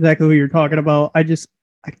 I know exactly who you're talking about.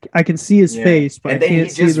 I can see his face, but and then he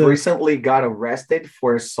just recently got arrested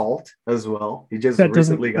for assault as well. He just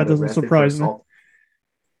recently got arrested for assault.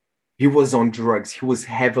 He was on drugs. He was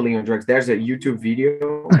heavily on drugs. There's a YouTube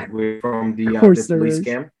video from the police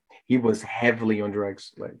cam. He was heavily on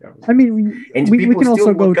drugs. Like, I mean, we can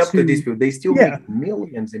also go up to these people. They still make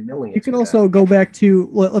millions and millions. You can also go back to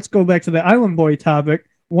let's go back to the Island Boy topic.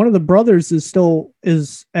 One of the brothers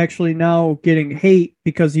is actually now getting hate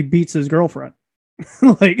because he beats his girlfriend.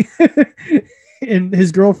 Like, and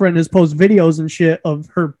his girlfriend has posted videos and shit of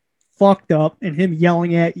her fucked up and him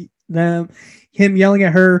yelling at them, him yelling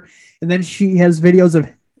at her, and then she has videos of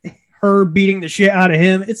her beating the shit out of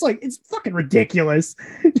him. It's like, it's fucking ridiculous.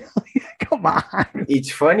 Come on.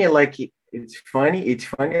 It's funny like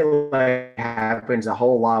happens a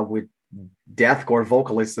whole lot with deathcore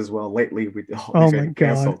vocalists as well lately with oh my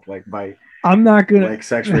god, like by I'm not gonna like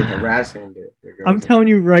sexually harassing it. I'm telling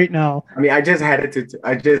you right now. I mean, I just had it to.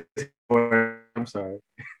 I'm sorry.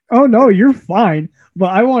 Oh no, you're fine. But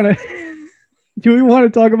I want to. Do we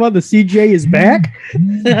want to talk about the CJ is back?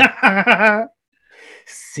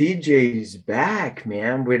 CJ is back,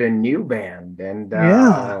 man, with a new band, and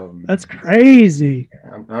that's crazy.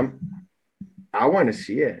 I want to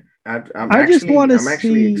see it. I'm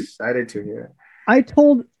actually excited to hear it. I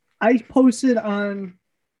posted on.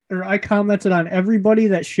 Or I commented on everybody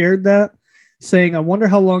that shared that, saying, "I wonder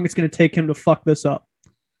how long it's going to take him to fuck this up."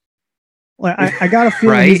 Like, I got a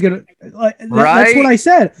feeling he's going to. That's what I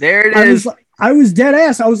said. There it is. I was dead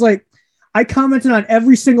ass. I was like, I commented on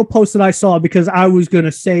every single post that I saw because I was going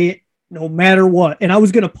to say it no matter what, and I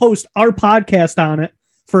was going to post our podcast on it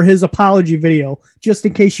for his apology video, just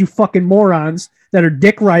in case you fucking morons that are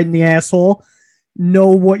dick riding the asshole know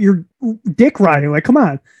what you're dick riding. Like, come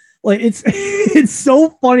on. Like, it's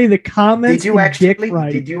so funny, the comments. Did you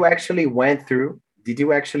actually went through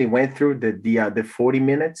the 40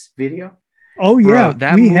 minutes video? Oh yeah,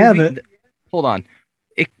 bro, we have it. Hold on.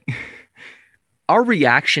 Our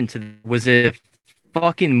reaction to was a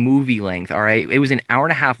fucking movie length, all right? It was an hour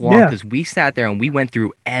and a half long because we sat there and we went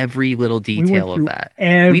through every little detail of that.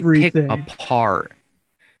 Everything. We picked apart.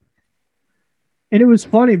 And it was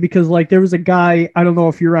funny because, like, there was a guy, I don't know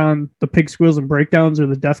if you're on the Pig Squeals and Breakdowns or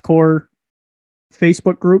the Deathcore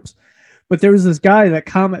Facebook groups, but there was this guy that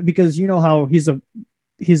commented, because you know how he's a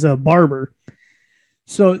barber.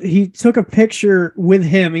 So he took a picture with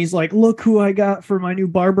him. He's like, look who I got for my new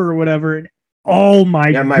barber or whatever. And oh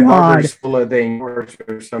my God. My barber's full of things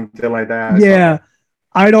or something like that. Yeah.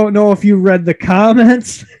 I don't know if you read the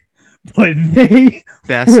comments, but they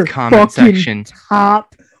best comment section.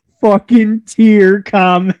 Top fucking tier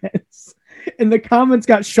comments, and the comments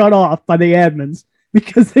got shut off by the admins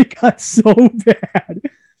because they got so bad.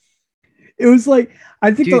 It was like,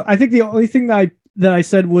 I think the only thing that I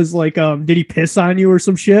said was like, did he piss on you or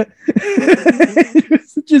some shit? It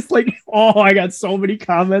was just like, oh, I got so many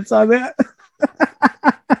comments on that.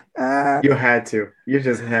 You had to. You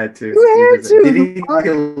just had to. You had to. Did he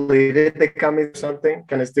delete the comment or something?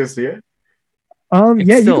 Can I still see it? Yeah, you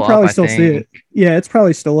can probably still see it. Yeah, it's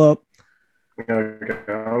probably still up.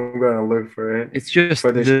 Okay, I'm gonna look for it. It's just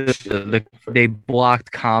they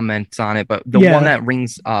blocked comments on it, but the one that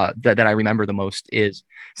rings that I remember the most is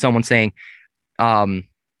someone saying,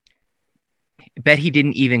 bet he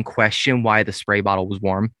didn't even question why the spray bottle was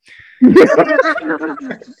warm.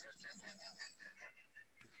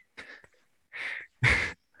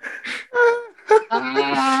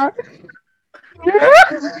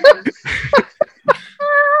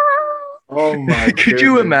 Oh my! Could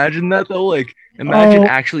you imagine that though? Like, imagine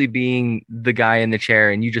actually being the guy in the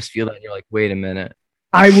chair, and you just feel that, and you're like, wait a minute.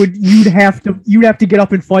 You'd have to get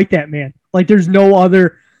up and fight that man. Like, there's no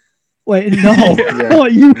other. Like, no,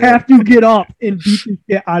 like, you have to get up and beat the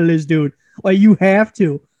shit out of this dude. Like, you have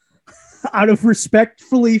to, out of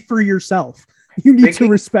respectfully for yourself. You need to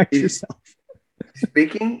respect yourself.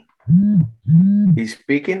 Speaking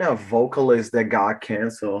of vocalists that got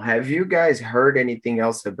canceled, have you guys heard anything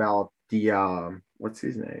else about the what's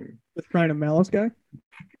his name? The Shrine of Malice guy?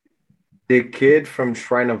 The kid from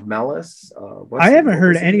Shrine of Malice? I haven't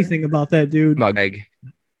heard anything about that dude. Greg.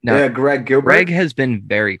 No, yeah, Greg Gilbert. Greg has been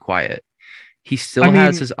very quiet. He still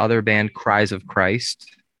has his other band, Cries of Christ.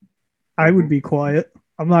 I would be quiet.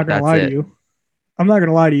 I'm not going to lie to you. I'm not going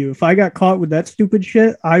to lie to you. If I got caught with that stupid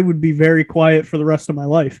shit, I would be very quiet for the rest of my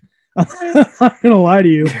life. I'm not going to lie to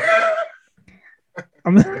you.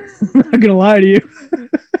 I'm not going to lie to you.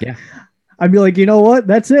 Yeah. I'd be like, you know what?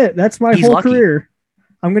 That's it. That's my whole career.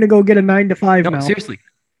 I'm going to go get a 9-to-5 now. Seriously.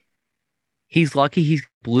 He's lucky he's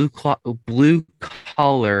blue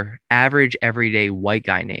collar, average, everyday white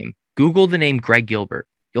guy name. Google the name Greg Gilbert.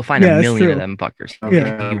 You'll find a million of them fuckers.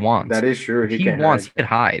 He wants. That is true. He wants to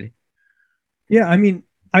hide. Yeah, I mean,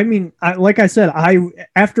 like I said,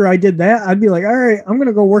 after I did that, I'd be like, all right, I'm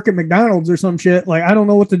gonna go work at McDonald's or some shit. Like, I don't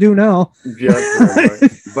know what to do now. Yeah,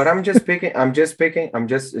 but I'm just speaking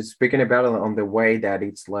about it on the way that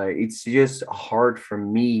it's like, it's just hard for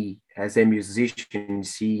me as a musician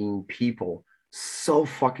seeing people so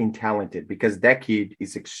fucking talented, because that kid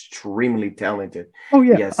is extremely talented. Oh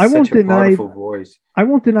yeah, I won't deny voice. I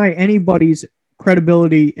won't deny anybody's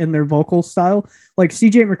credibility in their vocal style. Like,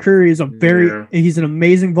 CJ McCreery is he's an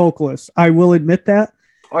amazing vocalist. I will admit that.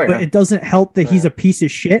 But it doesn't help that he's a piece of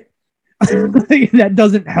shit. That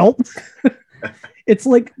doesn't help. It's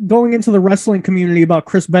like going into the wrestling community about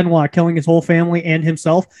Chris Benoit killing his whole family and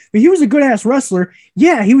himself. But he was a good ass wrestler.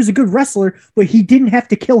 Yeah, he was a good wrestler, but he didn't have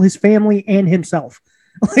to kill his family and himself.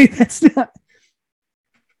 Like, that's not.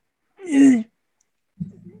 It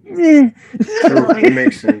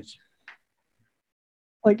makes sense.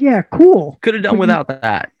 Like, yeah, cool. Could have done without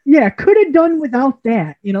that. Yeah, could have done without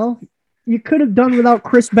that. You know, you could have done without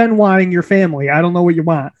Chris Benoiting your family. I don't know what you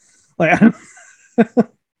want. Like,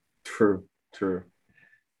 True.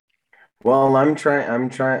 Well, I'm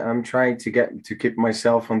trying to keep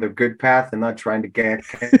myself on the good path and not trying to get,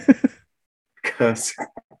 because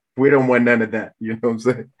we don't want none of that. You know what I'm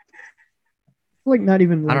saying? Like, not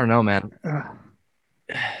even. I don't know, man.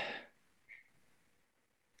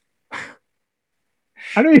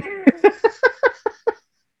 I don't even,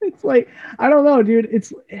 it's like, I don't know, dude.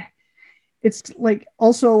 It's like,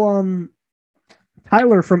 also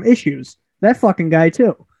Tyler from Issues, that fucking guy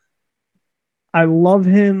too. I love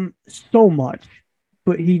him so much,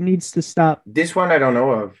 but he needs to stop. This one I don't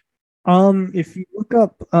know of. If you look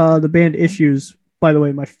up the band Issues, by the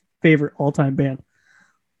way, my favorite all-time band.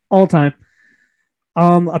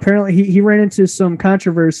 Apparently he ran into some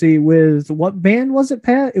controversy with, what band was it,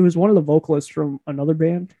 Pat? It was one of the vocalists from another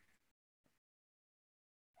band.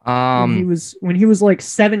 When he was like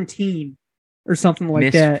 17 or something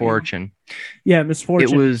like that. Misfortune. Yeah,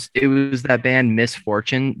 Misfortune. It was that band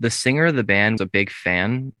Misfortune. The singer of the band was a big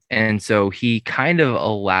fan, and so he kind of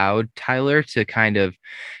allowed Tyler to kind of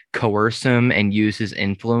coerce him and use his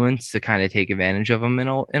influence to kind of take advantage of him in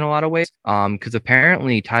a lot of ways. Because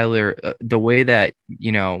apparently Tyler, the way that,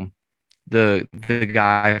 you know, the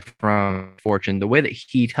guy from Fortune, the way that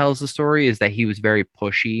he tells the story is that he was very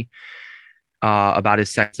pushy about his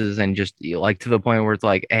sexes, and just like to the point where it's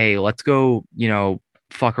like, hey, let's go, you know,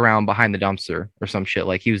 fuck around behind the dumpster or some shit.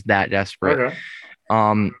 Like, he was that desperate.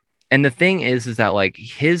 Okay. And the thing is that like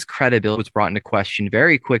his credibility was brought into question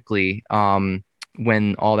very quickly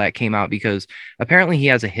when all that came out, because apparently he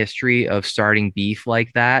has a history of starting beef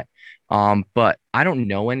like that. But I don't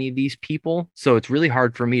know any of these people, so it's really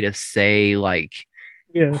hard for me to say like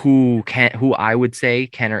who I would say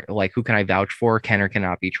can, or like who can I vouch for, can or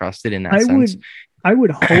cannot be trusted in that sense. I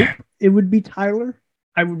would hope it would be Tyler.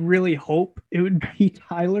 I would really hope it would be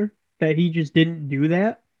Tyler, that he just didn't do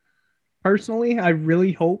that. Personally, I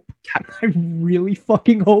really hope. I really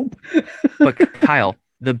fucking hope. But Kyle,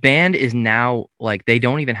 the band is now like they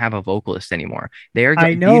don't even have a vocalist anymore.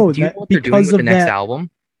 I know do you know what they're doing with the next album?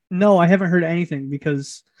 No, I haven't heard anything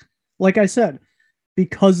because, like I said,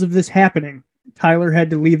 because of this happening, Tyler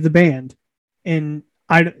had to leave the band, and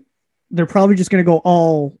they're probably just going to go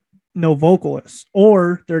all no vocalists,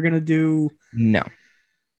 or they're going to do no.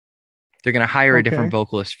 They're going to hire a different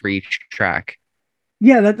vocalist for each track.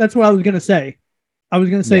 Yeah, that's what I was going to say. I was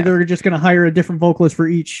going to say they're just going to hire a different vocalist for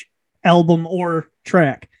each album or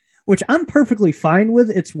track, which I'm perfectly fine with.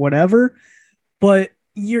 It's whatever, but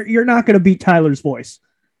you're not going to beat Tyler's voice.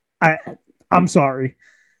 I'm sorry.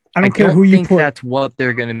 I don't care who you put. That's what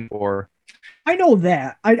they're going to for. I know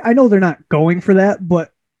that. I know they're not going for that,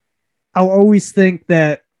 but I'll always think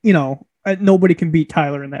that, nobody can beat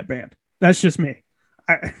Tyler in that band. That's just me.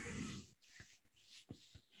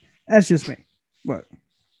 That's just me. But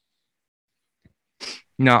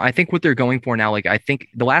no, I think what they're going for now, like I think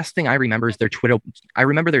the last thing I remember is their Twitter.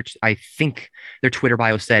 I think their Twitter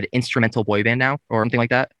bio said instrumental boy band now or something like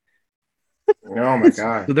that. Oh my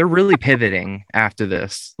god! So they're really pivoting after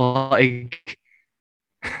this. Like,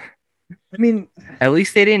 I mean, at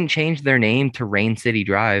least they didn't change their name to Rain City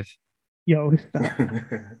Drive. Yo,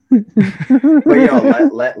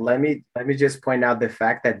 but let me just point out the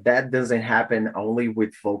fact that doesn't happen only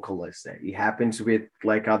with vocalists. It happens with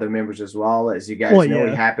like other members as well. As you guys know,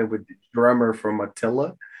 it happened with the drummer from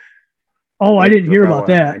Attila. Oh, I didn't hear about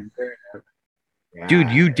that.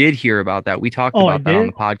 Dude, you did hear about that. We talked about that on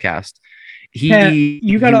the podcast.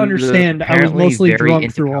 You got to understand, I was mostly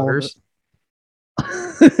drunk through all of it.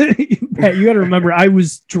 Pat, you got to remember, I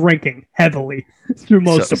was drinking heavily through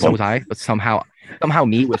most of them. So was I, but somehow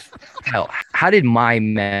me with hell. How did my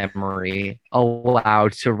memory allow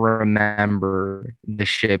to remember the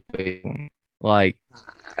shipping? Like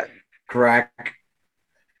crack.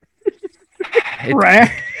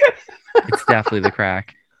 It's definitely the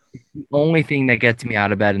crack. The only thing that gets me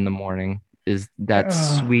out of bed in the morning is that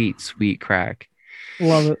sweet crack.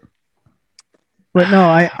 Love it. But no,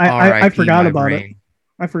 I forgot about it.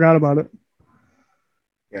 I forgot about it.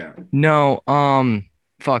 Yeah. No,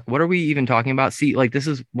 fuck, what are we even talking about? See, like, this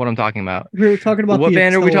is what I'm talking about. We were talking about what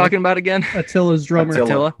band are we talking about again? Attila's drummer.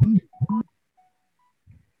 Attila.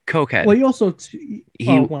 Cokehead. Well, you also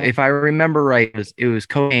if I remember right, it was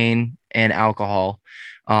cocaine and alcohol.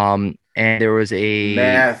 And there was a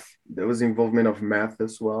meth. There was involvement of meth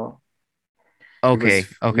as well. Okay.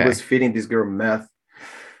 He was feeding this girl meth.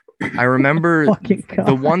 I remember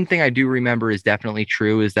the one thing I do remember is definitely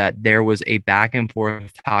true is that there was a back and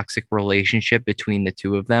forth toxic relationship between the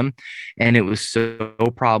two of them. And it was so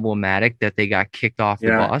problematic that they got kicked off the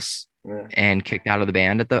bus and kicked out of the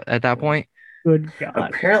band at that point. Good God.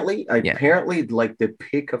 Apparently, like the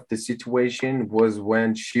peak of the situation was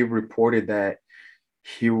when she reported that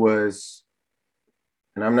he was,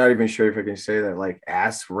 and I'm not even sure if I can say that, like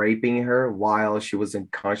ass raping her while she was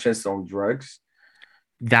unconscious on drugs.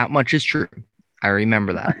 That much is true. I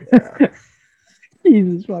remember that.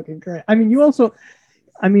 Jesus fucking Christ. I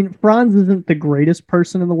mean, Franz isn't the greatest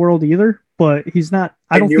person in the world either, but he's not,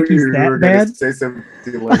 I don't think he's that bad. Say something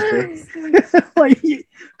like this.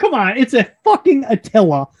 Come on, it's a fucking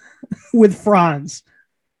Attila with Franz.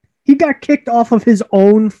 He got kicked off of his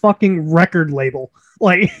own fucking record label.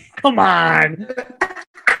 Like, come on.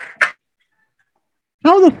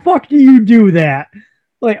 How the fuck do you do that?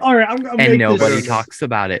 Like, all right, I'm and nobody talks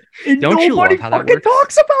about it. And don't you love how that works?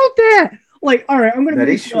 Talks about that. Like, all right, I'm gonna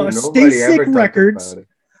make Stay Sick Records.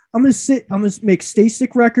 I'm gonna make Stay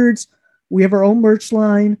Sick Records. We have our own merch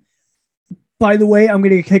line. By the way, I'm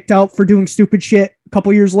gonna get kicked out for doing stupid shit a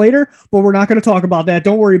couple years later, but we're not gonna talk about that.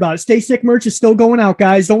 Don't worry about it. Stay Sick merch is still going out,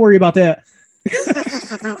 guys. Don't worry about that.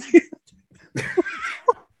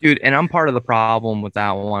 Dude, and I'm part of the problem with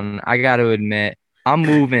that one. I got to admit. I'm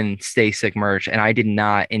moving Stay Sick merch, and I did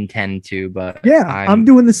not intend to, but yeah, I'm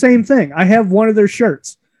doing the same thing. I have one of their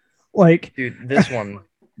shirts. Like, dude, this one.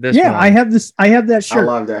 I have this. I have that shirt. I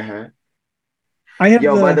love that hat. By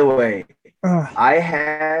the way, I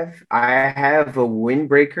have a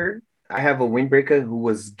windbreaker. I have a windbreaker who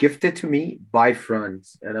was gifted to me by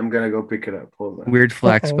Franz, and I'm gonna go pick it up. Hold on. Weird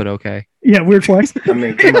flex, but okay. Yeah, weird flex. I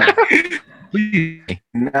mean, come on.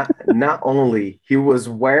 Not only he was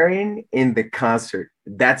wearing in the concert,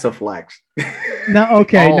 that's a flex. Now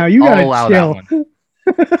you gotta chill.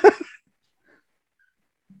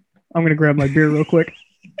 I'm gonna grab my beer real quick.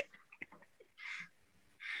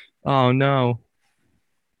 Oh no.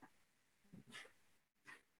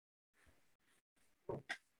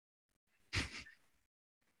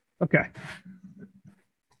 Okay.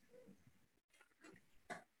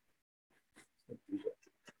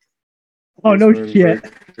 Oh, no shit.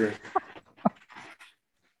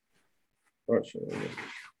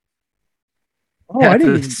 Oh, I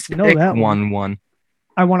didn't even know that one.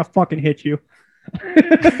 I want to fucking hit you.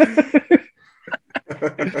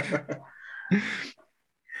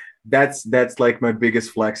 That's like my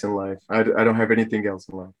biggest flex in life. I don't have anything else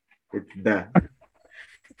in life. It's that.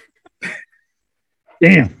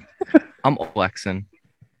 Damn. I'm flexing.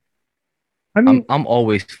 I mean, I'm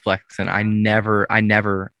always flexing. I never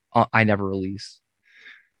release.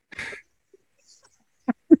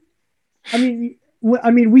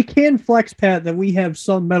 I mean, we can flex, Pat, that we have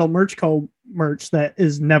some Metal Merch Co. merch that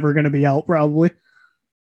is never going to be out, probably.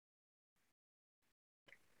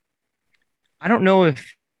 I don't know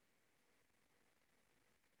if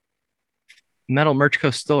Metal Merch Co.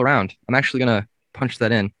 is still around. I'm actually going to punch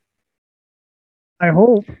that in. I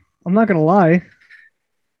hope. I'm not going to lie.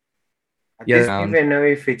 I don't even know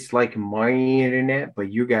if it's like my internet,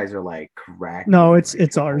 but you guys are like correct. No,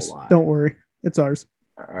 it's ours. Don't worry. It's ours.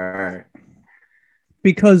 All right.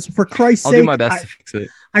 Because for Christ's sake, I'll do my best to fix it.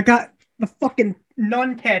 I got the fucking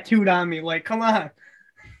nun tattooed on me. Like, come on.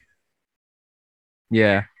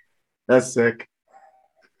 Yeah. That's sick.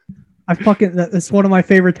 It's one of my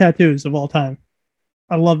favorite tattoos of all time.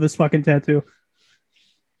 I love this fucking tattoo.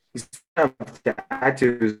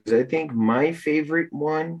 Tattoos. I think my favorite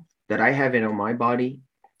one that I have on my body,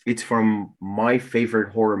 it's from my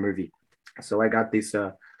favorite horror movie. So I got this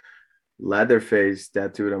Leatherface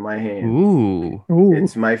tattooed on my hand. Ooh.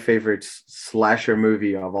 It's my favorite slasher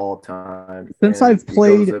movie of all time. Since I've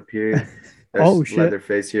played up here, oh shit,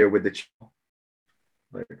 Leatherface here with the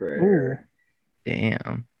like right here.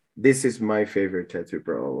 Damn. This is my favorite tattoo,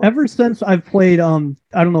 bro. Ever since I've played I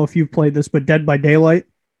don't know if you've played this, but Dead by Daylight.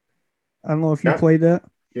 I don't know if you played that.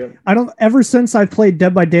 Yeah. Ever since I've played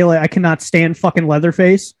Dead by Daylight, I cannot stand fucking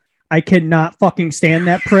Leatherface. I cannot fucking stand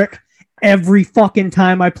that prick. Every fucking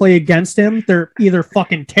time I play against him, they're either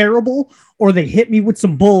fucking terrible or they hit me with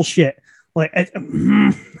some bullshit. Like, I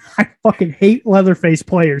fucking hate Leatherface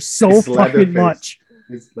players so fucking much.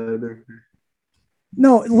 It's Leatherface.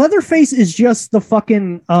 No, Leatherface is just the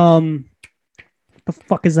fucking the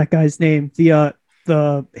fuck is that guy's name? The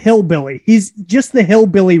hillbilly. He's just the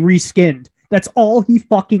hillbilly reskinned. That's all he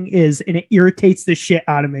fucking is, and it irritates the shit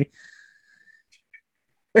out of me.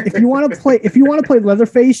 If you want to play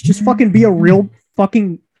Leatherface, just fucking be a real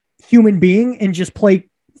fucking human being and just play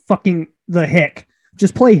fucking the Hick.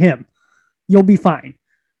 Just play him. You'll be fine.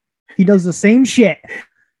 He does the same shit.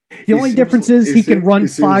 The only difference is he can run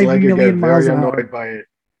 5 million miles an hour. By it.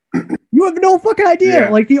 You have no fucking idea. Yeah.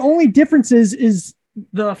 Like, the only difference is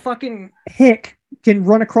the fucking Hick can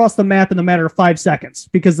run across the map in a matter of 5 seconds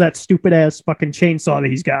because that stupid ass fucking chainsaw that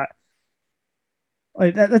he's got.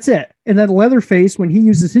 Like, that's it. And then Leatherface, when he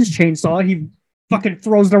uses his chainsaw, he fucking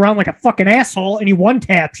throws it around like a fucking asshole and he one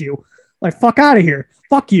taps you. Like, fuck out of here.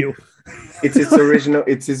 Fuck you. It's his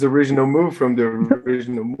original move from the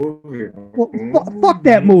original movie. Well, fuck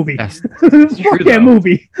that movie. Fuck that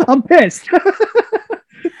movie. I'm pissed.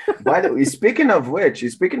 By the way, speaking of which,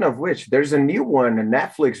 there's a new one, a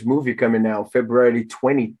Netflix movie coming out February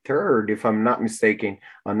 23rd, if I'm not mistaken,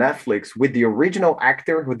 on Netflix with the original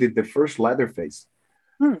actor who did the first Leatherface.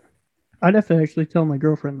 I'd have to actually tell my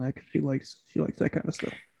girlfriend that because she likes that kind of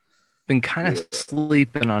stuff. Been kind of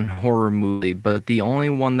sleeping on horror movie, but the only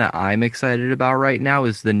one that I'm excited about right now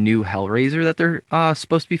is the new Hellraiser that they're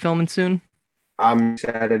supposed to be filming soon. I'm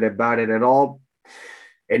excited about it at all.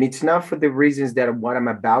 And it's not for the reasons that what I'm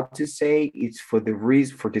about to say. It's for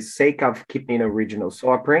the sake of keeping it original.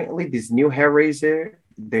 So apparently this new Hellraiser,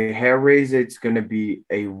 it's going to be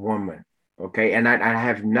a woman. Okay. And I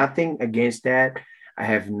have nothing against that. I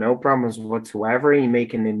have no problems whatsoever in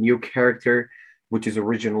making a new character, which is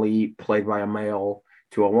originally played by a male,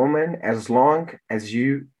 to a woman, as long as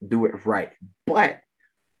you do it right. But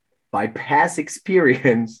by past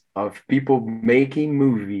experience of people making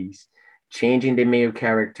movies, changing the male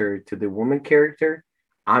character to the woman character,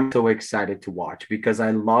 I'm so excited to watch because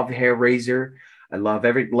I love Hellraiser. I love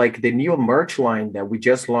the new merch line that we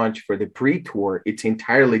just launched for the pre-tour. It's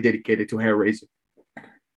entirely dedicated to Hellraiser.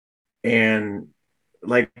 And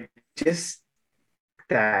just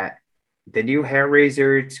that the new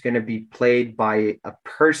Hellraiser, it's going to be played by a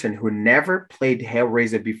person who never played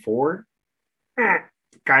Hellraiser before.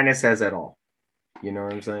 Kind of says it all. You know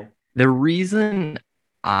what I'm saying? The reason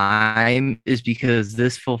is because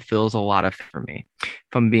this fulfills a lot of for me,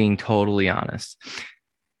 if I'm being totally honest.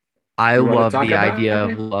 I love the idea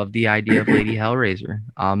of Lady Hellraiser.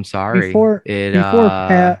 I'm sorry. Before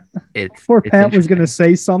Pat was going to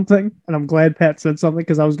say something, and I'm glad Pat said something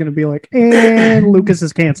because I was going to be like, and Lucas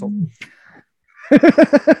is canceled.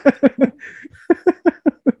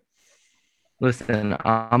 Listen,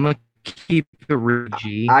 I'm a keep it real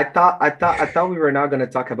G. I thought we were not going to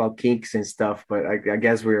talk about kinks and stuff, but I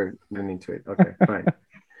guess we're getting into it. Okay, fine.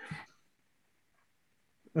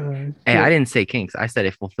 Hey, I didn't say kinks. I said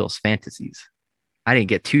it fulfills fantasies. I didn't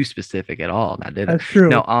get too specific at all. I did. That's true.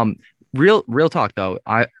 No, real talk though.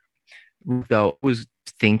 I was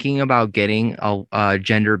thinking about getting a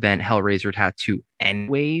gender bent Hellraiser tattoo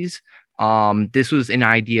anyways. This was an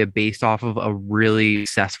idea based off of a really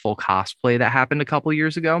successful cosplay that happened a couple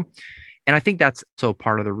years ago. And I think that's so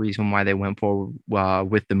part of the reason why they went forward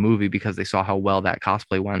with the movie, because they saw how well that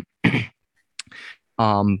cosplay went.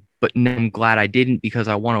 But I'm glad I didn't, because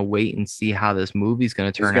I want to wait and see how this movie's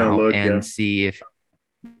going to turn out and see if,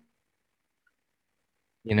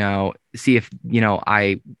 I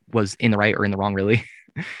was in the right or in the wrong, really.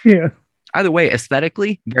 Yeah. Either way,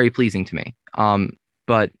 aesthetically, very pleasing to me.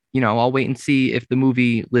 But I'll wait and see if the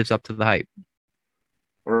movie lives up to the hype.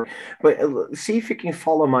 But see if you can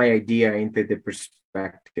follow my idea into the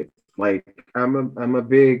perspective. Like I'm a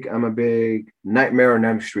big Nightmare on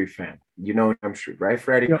Elm Street fan. You know Elm Street, right?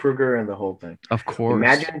 Freddy Krueger and the whole thing. Of course.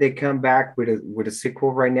 Imagine they come back with a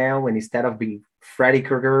sequel right now, and instead of being Freddy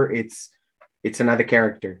Krueger, it's another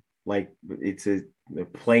character. Like it's a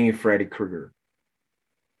playing Freddy Krueger.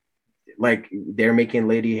 Like they're making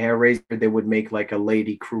Lady Hellraiser, they would make like a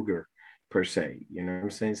Lady Krueger per se. You know what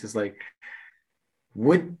I'm saying? It's just like,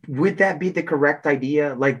 would that be the correct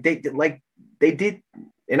idea? Like they did,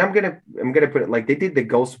 and I'm gonna put it like they did the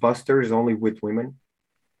Ghostbusters only with women,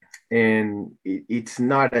 and it's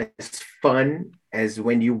not as fun as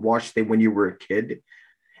when you watched it when you were a kid.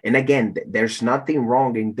 And again, there's nothing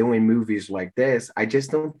wrong in doing movies like this. I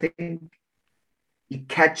just don't think it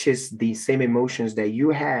catches the same emotions that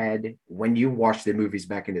you had when you watched the movies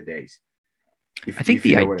back in the days. I think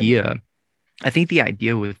the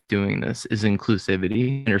idea with doing this is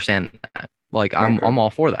inclusivity. Understand that. Like I'm all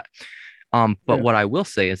for that. But what I will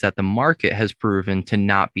say is that the market has proven to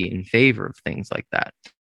not be in favor of things like that.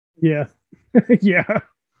 Yeah. Yeah.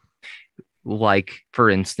 Like, for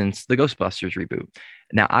instance, the Ghostbusters reboot.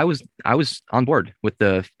 Now, I was on board with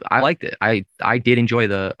I liked it. I did enjoy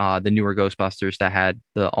the newer Ghostbusters that had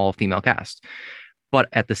the all-female cast. But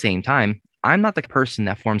at the same time, I'm not the person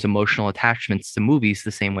that forms emotional attachments to movies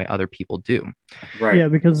the same way other people do. Right. Yeah,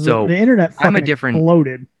 because the internet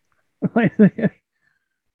exploded.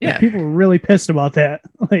 Yeah. People were really pissed about that.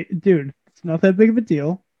 Like, dude, it's not that big of a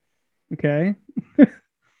deal. Okay.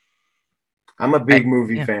 I'm a big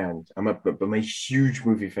movie fan. I'm a huge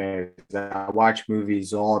movie fan. I watch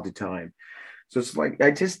movies all the time. So it's like,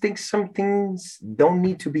 I just think some things don't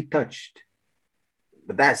need to be touched.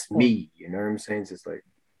 But that's me, you know what I'm saying? It's just like,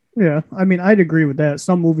 yeah, I mean, I'd agree with that.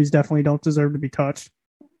 Some movies definitely don't deserve to be touched.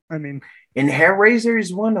 I mean, and Hellraiser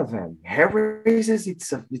is one of them. Hellraiser,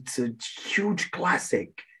 it's a huge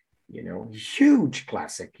classic,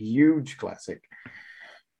 huge classic.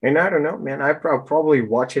 And I don't know, man. I'll probably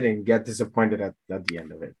watch it and get disappointed at the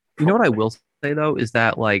end of it. You know what I will say though is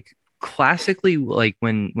that, like, classically, like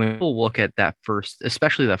when people look at that first,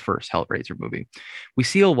 especially that first Hellraiser movie, we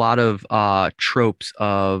see a lot of tropes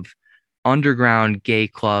of underground gay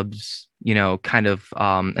clubs, kind of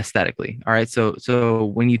aesthetically. All right, so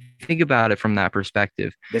when you think about it from that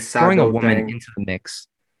perspective, throwing a woman into the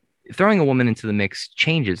mix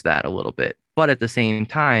changes that a little bit. But at the same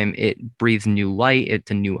time, it breathes new light.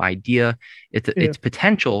 It's a new idea. It's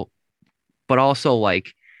potential, but also,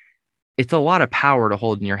 like, it's a lot of power to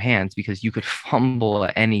hold in your hands, because you could fumble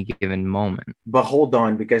at any given moment. But hold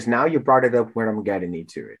on, because now you brought it up where I'm getting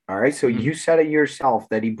into it. All right. So you said it yourself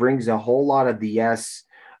that he brings a whole lot of the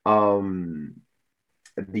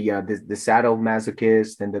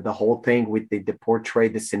sadomasochist and the whole thing with the portray,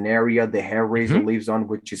 the scenario, the Hellraiser lives on,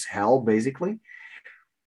 which is hell, basically.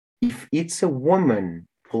 If it's a woman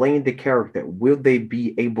playing the character, will they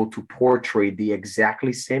be able to portray the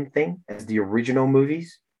exactly same thing as the original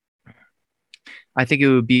movies? I think it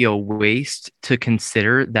would be a waste to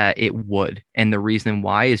consider that it would. And the reason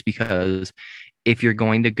why is because if you're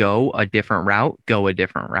going to go a different route, go a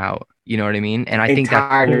different route. You know what I mean? And I think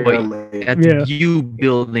that's you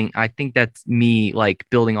building. I think that's me, like,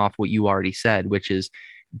 building off what you already said, which is,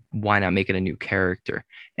 why not make it a new character?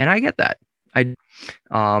 And I get that.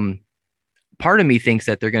 Part of me thinks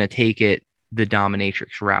that they're going to take it the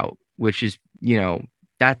dominatrix route, which is,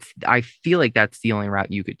 I feel like that's the only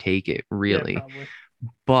route you could take it, really. Yeah,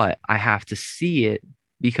 but I have to see it,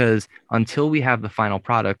 because until we have the final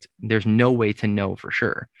product, there's no way to know for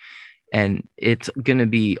sure. And it's going to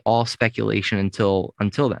be all speculation until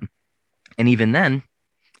then. And even then,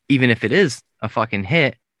 even if it is a fucking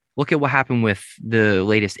hit, Look at what happened with the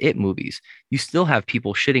latest It movies. You still have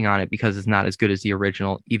people shitting on it because it's not as good as the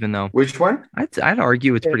original, even though Which one? I'd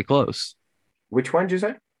argue it's pretty close. Which one did you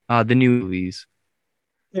say? The new movies.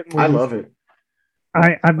 I love it.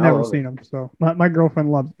 I've never seen them, so my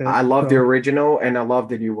girlfriend loves it. I love the original and I love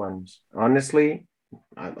the new ones. Honestly,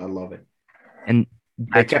 I love it. And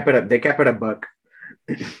they kept it up. They kept it a buck.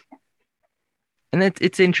 And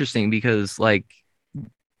it's interesting because like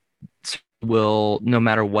will no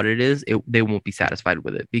matter what it is, they won't be satisfied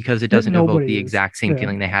with it because it doesn't evoke the exact same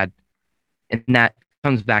feeling they had, and that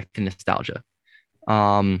comes back to nostalgia.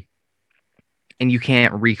 And you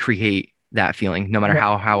can't recreate that feeling no matter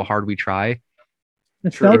how hard we try.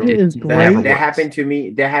 Nostalgia is great. That happened to me.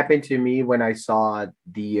 That happened to me when I saw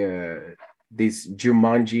this new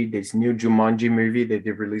Jumanji movie that they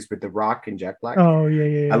released with The Rock and Jack Black. Oh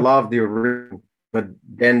yeah. I love the original, but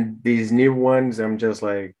then these new ones, I'm just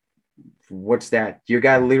like, what's that? You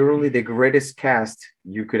got literally the greatest cast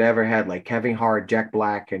you could ever had, like Kevin Hart, Jack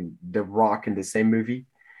Black, and The Rock in the same movie,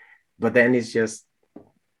 but then it's just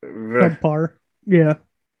subpar. Yeah.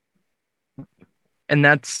 And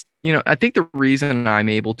that's, I think the reason I'm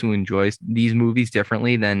able to enjoy these movies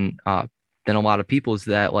differently than a lot of people is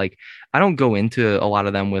that like I don't go into a lot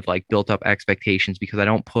of them with like built up expectations because I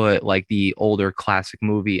don't put like the older classic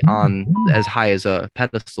movie on as high as a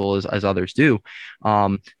pedestal as others do.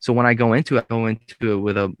 So when I go into it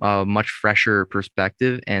with a much fresher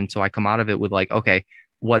perspective, and so I come out of it with like, okay,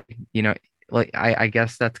 what like I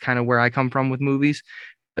guess that's kind of where I come from with movies.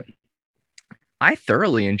 I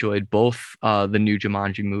thoroughly enjoyed both the new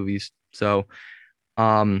Jumanji movies. So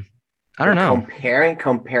I don't know.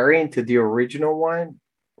 Comparing to the original one,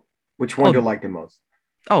 which one do you like the most?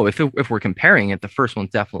 Oh, if we're comparing it, the first one's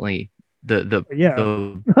definitely the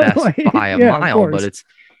best by a mile.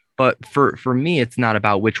 But for me, it's not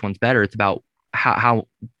about which one's better. It's about how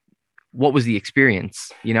what was the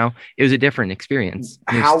experience? It was a different experience.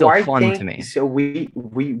 It was still fun to me. So we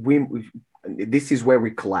this is where we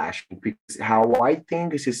clash, because how I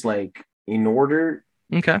think this is like in order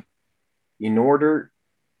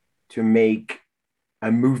to make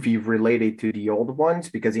a movie related to the old ones,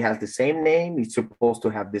 because it has the same name, it's supposed to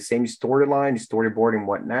have the same storyline, storyboard and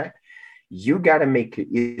whatnot, you got to make it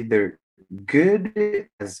either good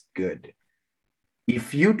as good.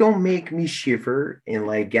 If you don't make me shiver and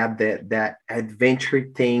like get that adventure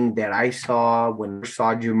thing that I saw when I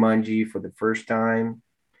saw Jumanji for the first time,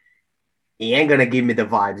 he ain't gonna give me the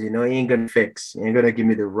vibes, he ain't gonna fix, he ain't gonna give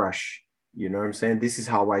me the rush. You know what I'm saying? This is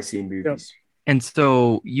how I see movies. Yep. And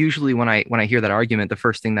so usually when I hear that argument, the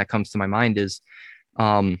first thing that comes to my mind is,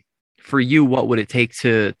 for you, what would it take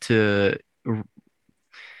to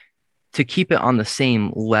keep it on the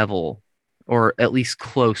same level, or at least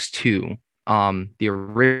close to the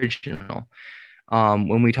original?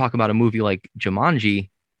 When we talk about a movie like Jumanji,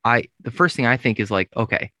 the first thing I think is like,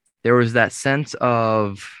 okay, there was that sense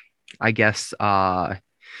of, I guess,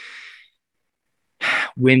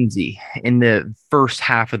 whimsy in the first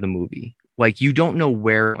half of the movie. Like you don't know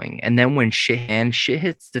where going, and then when shit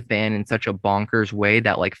hits the fan in such a bonkers way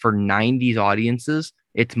that like for 90s audiences,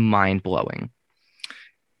 it's mind blowing.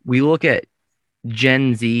 We look at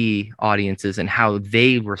Gen Z audiences and how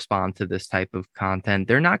they respond to this type of content.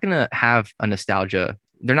 They're not going to have nostalgia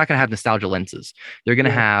lenses. They're going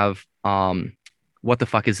to have, what the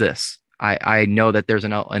fuck is this? I know that there's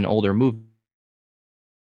an older movie,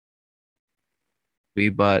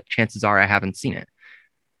 but chances are I haven't seen it.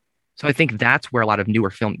 So I think that's where a lot of younger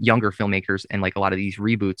filmmakers and like a lot of these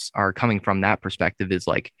reboots are coming from. That perspective is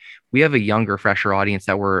like, we have a younger, fresher audience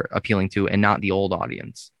that we're appealing to and not the old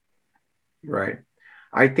audience. Right.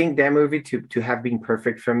 I think that movie to have been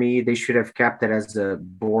perfect for me, they should have kept it as a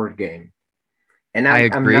board game. And I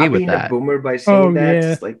agree I'm not with being that. A boomer by saying that.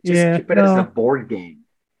 Yeah. Just keep it as a board game.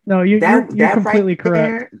 No, you're completely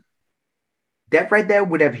correct. That right there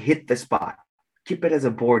would have hit the spot. Keep it as a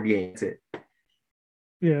board game. That's it.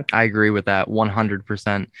 Yeah, I agree with that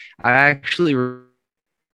 100%. I actually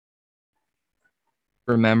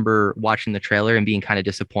remember watching the trailer and being kind of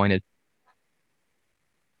disappointed.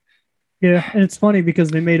 Yeah, and it's funny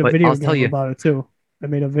because they made a video game about it too. They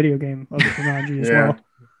made a video game of Jumanji as well,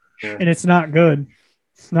 and it's not good.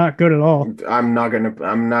 It's not good at all. I'm not gonna.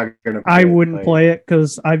 I wouldn't play it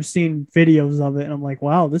because I've seen videos of it, and I'm like,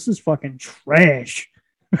 wow, this is fucking trash.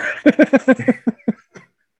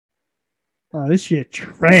 Oh, this shit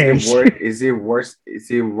trash. Is it worse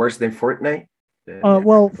than Fortnite?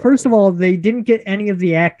 Well, first of all, they didn't get any of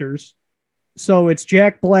the actors, so it's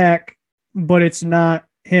Jack Black, but it's not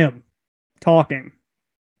him talking.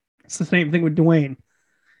 It's the same thing with Dwayne.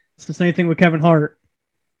 It's the same thing with Kevin Hart.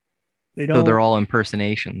 They don't. So they're all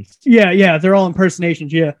impersonations. Yeah, they're all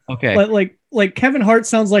impersonations. Yeah. Okay. Like Kevin Hart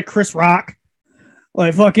sounds like Chris Rock.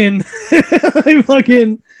 Like fucking, like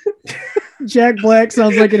fucking Jack Black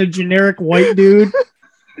sounds like a generic white dude,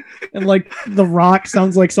 and like The Rock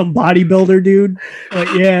sounds like some bodybuilder dude.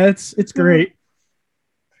 Like, yeah, it's great.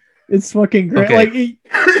 It's fucking great. Okay. Like,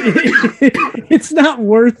 it's not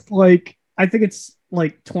worth like I think it's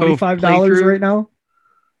like $25 right now.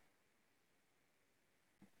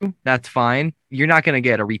 That's fine. You're not gonna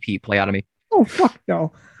get a repeat play out of me. Oh fuck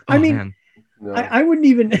no! I mean, no. I wouldn't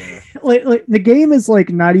even like the game is like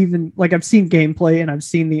not even like I've seen gameplay and I've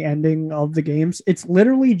seen the ending of the games. It's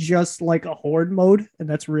literally just like a horde mode, and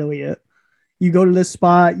that's really it. You go to this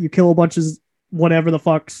spot, you kill a bunch of whatever the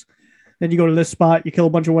fucks. Then you go to this spot, you kill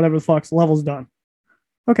a bunch of whatever the fucks. Level's done.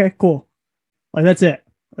 Okay, cool. Like that's it.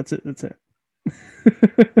 That's it.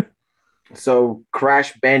 So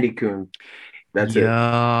Crash Bandicoot. That's it.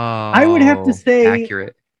 I would have to say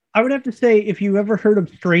accurate. I would have to say if you ever heard of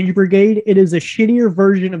Strange Brigade, it is a shittier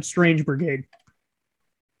version of Strange Brigade.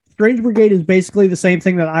 Strange Brigade is basically the same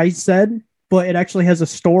thing that I said, but it actually has a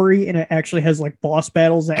story and it actually has like boss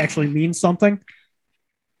battles that actually mean something.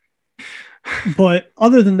 But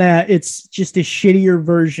other than that, it's just a shittier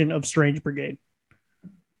version of Strange Brigade.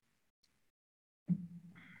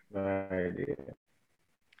 Now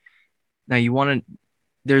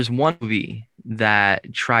there's one movie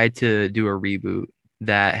that tried to do a reboot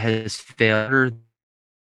that has failed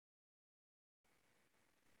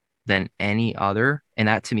than any other, and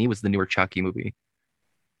that to me was the newer Chucky movie.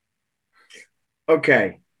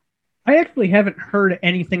 Okay. I actually haven't heard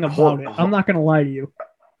anything about it. I'm not going to lie to you.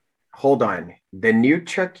 Hold on. The new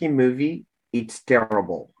Chucky movie, it's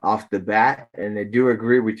terrible off the bat, and I do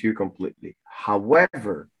agree with you completely.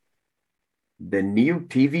 However, the new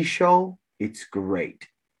TV show, it's great.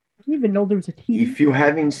 I didn't even know there was a TV show. If you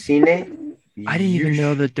haven't seen it, I didn't even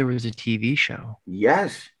know that there was a TV show.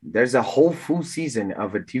 Yes, there's a whole full season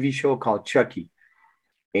of a TV show called Chucky.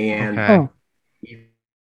 And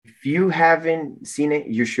if you haven't seen it,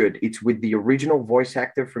 you should. It's with the original voice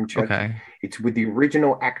actor from Chucky. Okay. It's with the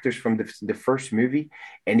original actors from the first movie,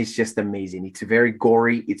 and it's just amazing. It's very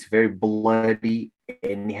gory, it's very bloody,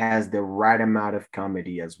 and it has the right amount of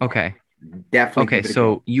comedy as well. Okay. Definitely. Okay,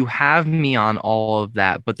 so you have me on all of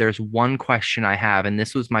that, but there's one question I have, and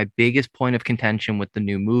this was my biggest point of contention with the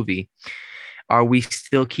new movie. Are we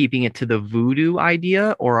still keeping it to the voodoo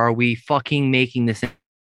idea, or are we fucking making this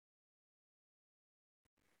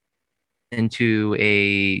into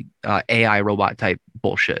a AI robot type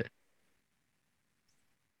bullshit?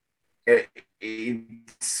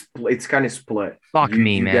 It's kind of split. Fuck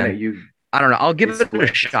me, man. I don't know. I'll give it a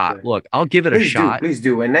shot. Look, I'll give it a shot. Please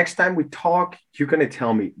do. And next time we talk, you're going to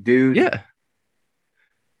tell me, dude. Yeah.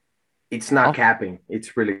 It's not capping.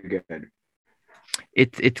 It's really good.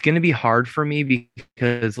 It's going to be hard for me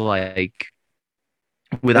because, like,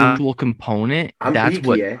 without actual component, I'm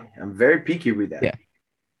very picky with that.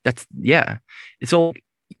 Yeah. So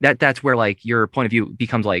that's where, like, your point of view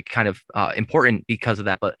becomes, like, kind of important because of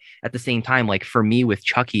that. But at the same time, like, for me with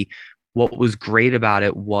Chucky, what was great about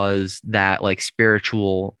it was that like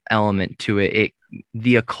spiritual element to it,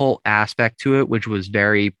 the occult aspect to it, which was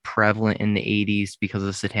very prevalent in the 80s because of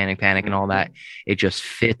the Satanic Panic and all that. It just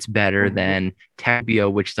fits better than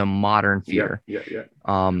Technophobia, which is a modern fear. Yeah.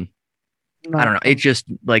 I don't know. It just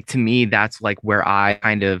like, to me, that's like where I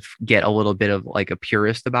kind of get a little bit of like a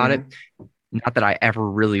purist about it. Not that I ever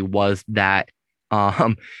really was that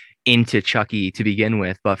into Chucky to begin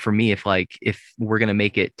with, but for me, if we're gonna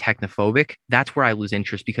make it technophobic, that's where I lose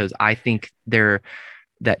interest, because I think that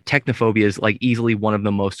technophobia is like easily one of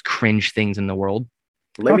the most cringe things in the world.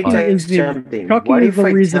 Let me tell you something. Chucky is the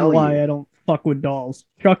reason why I don't fuck with dolls.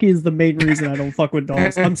 Chucky is the main reason I don't fuck with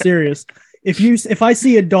dolls. I'm serious. If I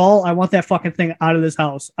see a doll, I want that fucking thing out of this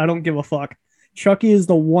house. I don't give a fuck. Chucky is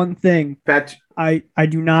the one thing. I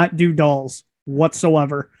do not do dolls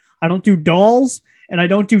whatsoever. I don't do dolls. And I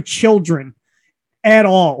don't do children at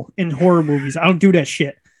all in horror movies. I don't do that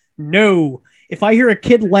shit. No. If I hear a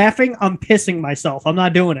kid laughing, I'm pissing myself. I'm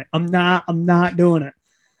not doing it. I'm not doing it.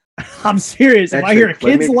 I'm serious. If I hear a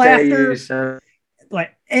kid's laughter,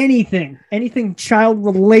 like anything child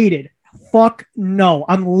related, fuck no.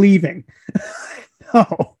 I'm leaving.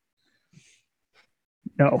 No.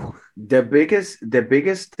 The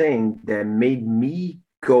biggest thing that made me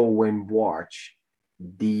go and watch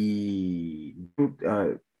a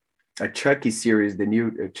Chucky series, the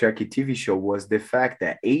new Chucky TV show, was the fact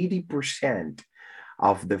that 80%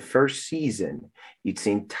 of the first season, it's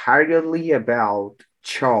entirely about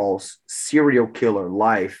Charles' serial killer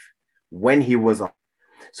life when he was on.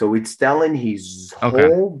 So it's telling his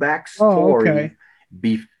whole backstory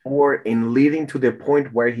before and leading to the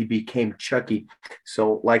point where he became Chucky.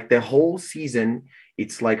 So like the whole season,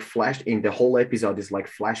 it's like flash in the whole episode is like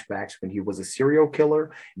flashbacks when he was a serial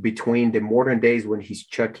killer between the modern days when he's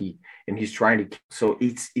Chucky and he's trying to. So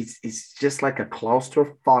it's just like a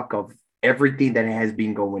clusterfuck of everything that has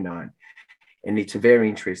been going on, and it's very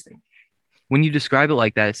interesting. When you describe it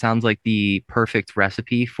like that, it sounds like the perfect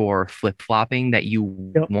recipe for flip-flopping that you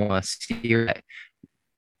want to steer.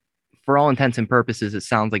 For all intents and purposes, it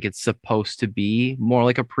sounds like it's supposed to be more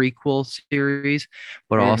like a prequel series,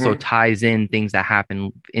 but also ties in things that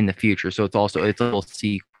happen in the future. So it's a little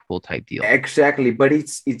sequel type deal. Exactly, but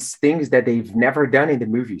it's things that they've never done in the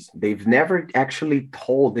movies. They've never actually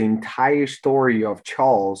told the entire story of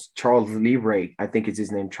Charles Lee Ray. I think it's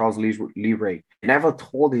his name, Charles Lee Ray. They never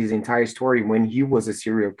told his entire story when he was a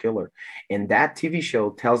serial killer. And that TV show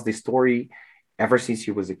tells the story ever since he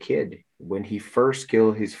was a kid, when he first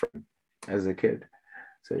killed his friend as a kid.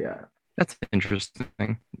 So yeah, that's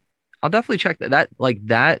interesting. I'll definitely check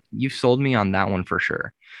that. You sold me on that one for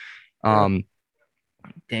sure.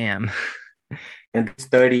 Damn. And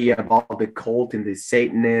study about the cult and the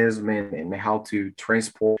Satanism and how to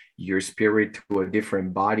transport your spirit to a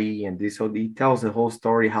different body, and this. So he tells the whole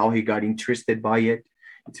story, how he got interested by it.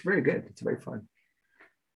 It's very good. It's very fun.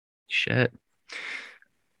 Shit.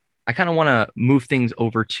 I kind of want to move things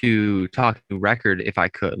over to talk record if I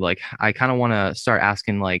could. Like, I kind of want to start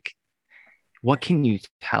asking, like, what can you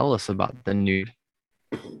tell us about the new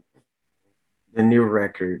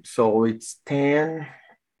record? So it's 10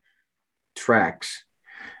 tracks.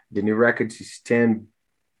 The new record is 10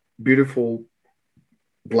 beautiful,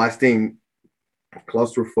 blasting,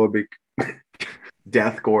 claustrophobic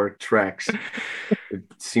deathcore tracks.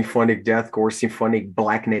 Symphonic deathcore, symphonic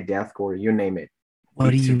blacknet deathcore, you name it.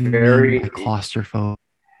 What do you mean by claustrophobic?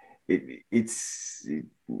 It's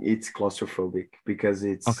claustrophobic because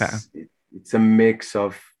it's a mix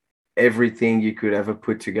of everything you could ever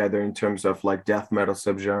put together in terms of like death metal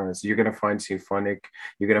subgenres. You're gonna find symphonic,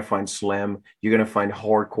 you're gonna find slam, you're gonna find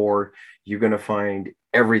hardcore, you're gonna find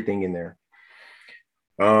everything in there.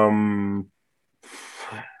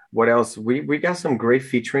 What else? We got some great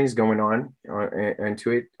featurings going on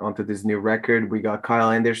onto this new record. We got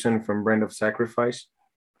Kyle Anderson from Brand of Sacrifice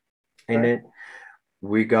in it.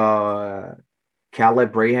 We got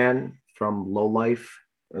Caleb Brahan from Low Life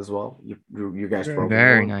as well. You guys probably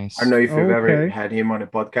very nice. I don't know if you've ever had him on a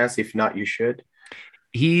podcast. If not, you should.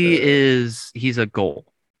 He's a goal.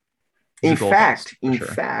 In fact,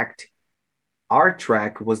 our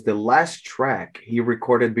track was the last track he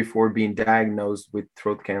recorded before being diagnosed with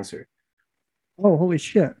throat cancer. Oh, holy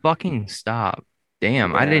shit. Fucking stop.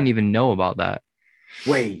 Damn, yeah. I didn't even know about that.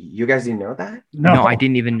 Wait, you guys didn't know that? No, I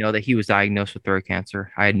didn't even know that he was diagnosed with throat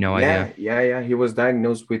cancer. I had no idea. Yeah. He was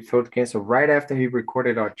diagnosed with throat cancer right after he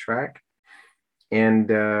recorded our track. And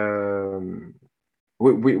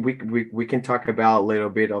we can talk about a little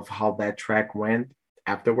bit of how that track went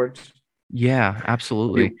afterwards. Yeah,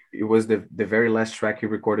 absolutely. It was the very last track he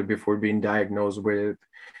recorded before being diagnosed with,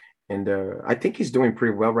 and I think he's doing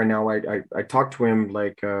pretty well right now. I talk to him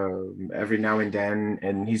like every now and then,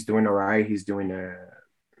 and he's doing all right. He's doing his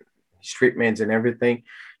treatments and everything.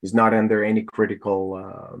 He's not under any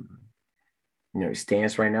critical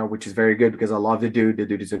stance right now, which is very good because I love the dude. The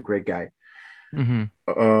dude is a great guy.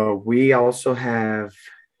 Mm-hmm. We also have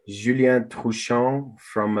Julien Trouchon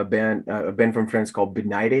from a band from France called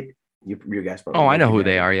Benighted. You guys probably I know who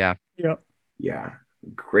they are. Yeah. Yeah.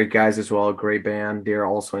 Great guys as well. Great band. They're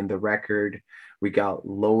also in the record. We got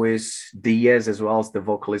Lois Diaz as well as the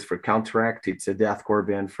vocalist for Counteract. It's a deathcore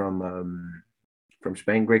band from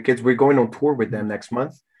Spain. Great kids. We're going on tour with them next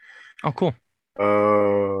month. Oh, cool.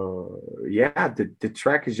 Yeah, the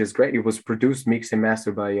track is just great. It was produced, mixed, and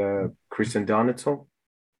mastered by Christian Donato.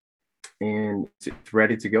 And it's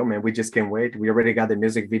ready to go, man. We just can't wait. We already got the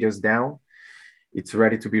music videos down. It's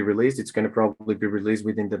ready to be released. It's going to probably be released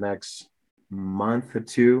within the next month or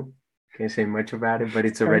two. Can't say much about it, but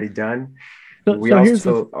it's already done. So here's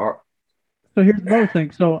the other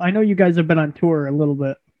thing. So I know you guys have been on tour a little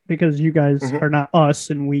bit because you guys are not us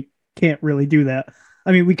and we can't really do that.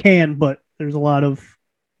 I mean, we can, but there's a lot of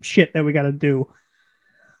shit that we got to do.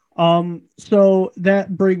 So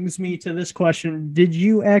that brings me to this question. Did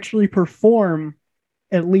you actually perform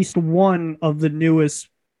at least one of the newest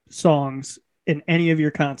songs in any of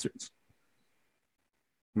your concerts?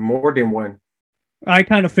 More than one. I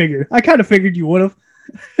kind of figured you would have.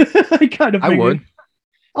 I would.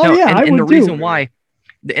 Oh no, yeah, and, I and would the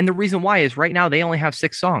too. reason why is right now they only have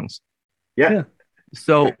 6 songs. Yeah.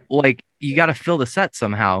 So like you got to fill the set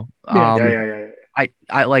somehow. Yeah.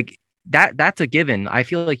 I like that. That's a given. I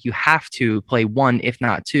feel like you have to play one, if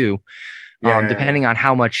not two, depending on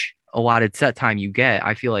how much allotted set time you get.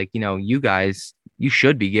 I feel like, you guys, you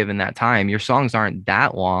should be given that time. Your songs aren't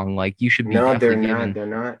that long. Like you should be. No, they're not. They're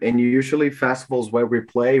not. And usually festivals where we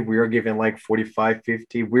play, we are giving like 45,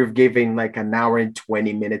 50. We're giving like an hour and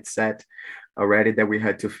 20-minute set already that we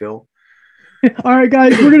had to fill. All right,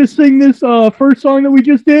 guys, we're gonna sing this first song that we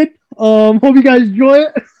just did. Hope you guys enjoy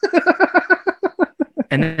it.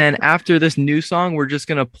 And then after this new song, we're just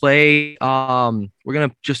gonna play. We're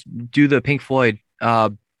gonna just do the Pink Floyd.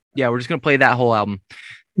 We're just gonna play that whole album.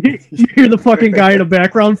 You hear the fucking guy in the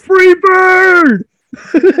background, "Free Bird."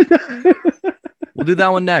 We'll do that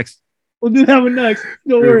one next. Don't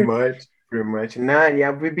worry. Pretty much. Nah,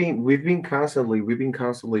 yeah, we've been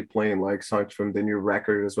constantly playing like songs from the new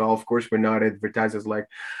record as well. Of course, we're not advertised as like,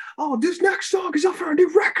 oh, this next song is off our new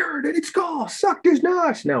record and it's called "Suck This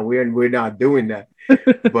Nuts." No, we're not doing that.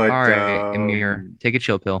 But all right, Amir, take a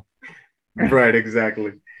chill pill. Right,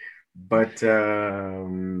 exactly. But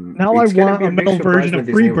now I want a metal version of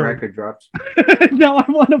Free Bird. Record drops. Now I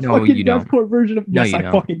want a fucking deathcore version of. Yes, I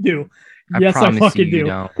fucking do. Yes, I fucking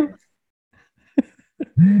do.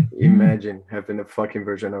 Imagine having a fucking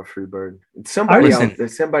version of Free Bird. Somebody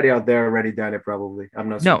out there already done it, probably. I'm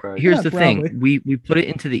not surprised. No, here's the thing. We put it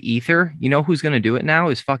into the ether. You know who's gonna do it now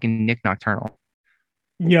is fucking Nick Nocturnal.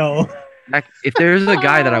 Yo. If there's a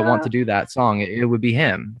guy that I want to do that song, it would be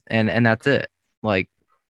him. And that's it. Like,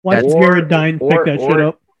 why did Jared Dine pick that shit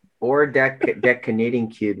up? Or that Canadian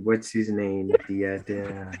kid, what's his name?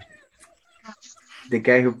 The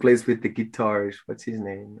guy who plays with the guitars, what's his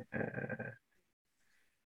name?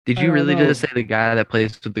 Did you really just say the guy that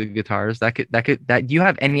plays with the guitars? That do you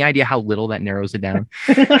have any idea how little that narrows it down?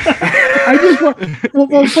 I just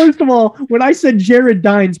well, first of all, when I said Jared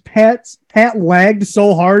Dines, Pat lagged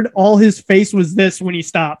so hard, all his face was this when he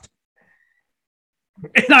stopped.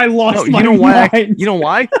 And I lost my mind. You know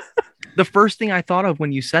why? The first thing I thought of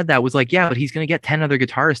when you said that was like, yeah, but he's going to get 10 other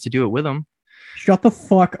guitarists to do it with him. Shut the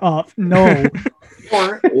fuck up. No.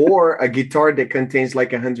 or a guitar that contains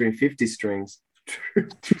like 150 strings.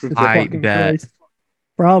 I bet. Christ.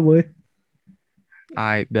 Probably.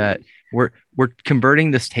 I bet. We're converting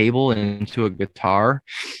this table into a guitar.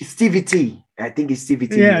 Stevie T. I think it's Stevie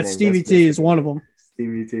T. Yeah, Stevie T is one of them.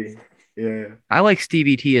 Stevie T. Yeah. I like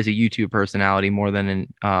Stevie T as a YouTube personality more than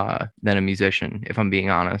a musician, if I'm being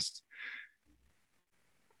honest.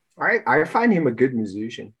 I find him a good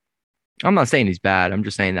musician. I'm not saying he's bad. I'm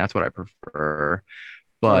just saying that's what I prefer.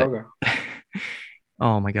 But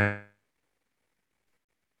oh my God.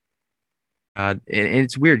 And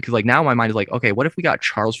it's weird because like now my mind is like, okay, what if we got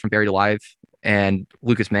Charles from Buried Alive and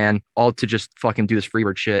Lucas Mann all to just fucking do this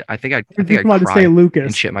Freebird shit? I think I'd cry to say Lucas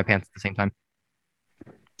and shit my pants at the same time.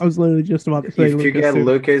 I was literally just about to say if you get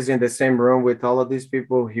Lucas in the same room with all of these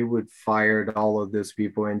people, he would fire all of these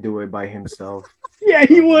people and do it by himself. Yeah,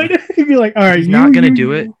 he would. He'd be like, all right, he's not gonna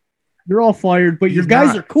do it. You're all fired, but your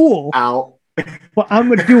guys are cool. Out. But I'm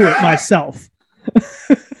gonna do it myself.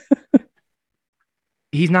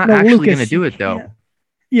 He's not actually going to do it, though.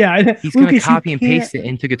 Yeah. He's going to copy and paste it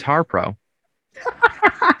into Guitar Pro.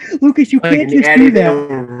 Lucas, you can't just do that.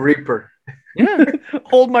 Reaper. Yeah.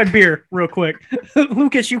 Hold my beer real quick.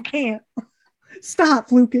 Lucas, you can't.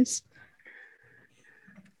 Stop, Lucas.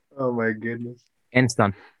 Oh, my goodness. And it's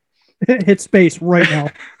done. Hit space right now.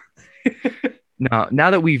 No, now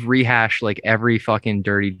that we've rehashed like every fucking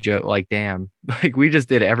dirty joke, like damn, like we just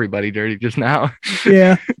did everybody dirty just now.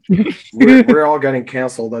 Yeah, we're all getting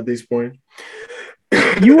canceled at this point.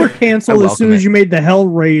 You were canceled as soon as you made the Hell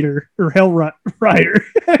Raider or Hell Rider.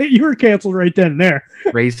 You were canceled right then and there.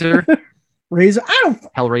 Razor. I don't.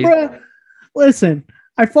 Hellraiser. Listen,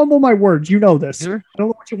 I fumble my words. You know this. Razor? I don't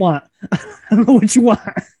know what you want. I don't know what you want.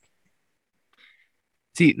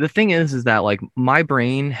 See, the thing is that like my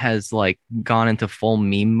brain has like gone into full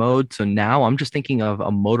meme mode. So now I'm just thinking of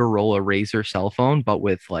a Motorola Razr cell phone, but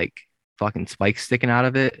with like fucking spikes sticking out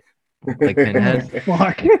of it, like pinhead.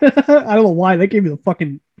 Fuck. I don't know why that gave me the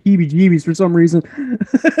fucking heebie-jeebies for some reason.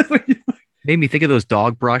 Made me think of those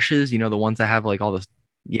dog brushes, you know, the ones that have like all this.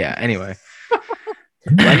 Yeah. Anyway.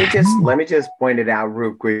 Let me just point it out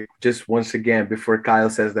real quick, just once again, before Kyle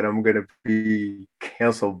says that I'm gonna be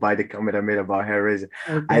canceled by the comment I made about Hellraiser.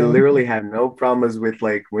 Okay. I literally have no problems with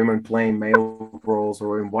like women playing male roles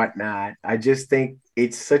or whatnot. I just think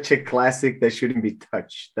it's such a classic that shouldn't be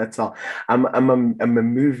touched. That's all. I'm a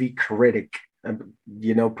movie critic,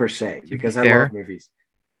 you know, per se, because I love movies.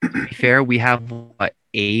 To be fair, we have what,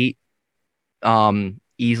 8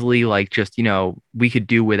 easily, like, just, you know, we could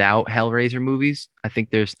do without Hellraiser movies. I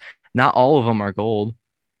think there's not all of them are gold.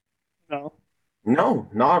 No. No,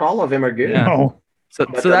 not all of them are good. Yeah. No. So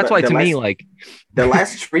that's why to me, like the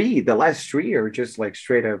last three are just like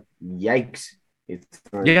straight up yikes. It's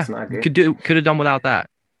not good. Could have done without that.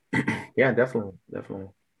 Yeah, definitely.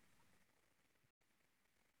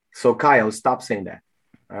 So Kyle, stop saying that.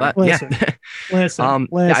 But listen, yeah. listen.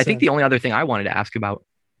 Yeah, I think the only other thing I wanted to ask about.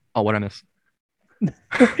 Oh, what I missed?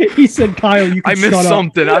 He said, Kyle, you could shut up. I missed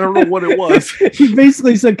something. I don't know what it was. He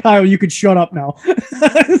basically said, Kyle, you could shut up now.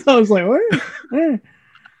 So I was like, what?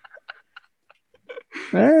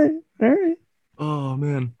 All right. Oh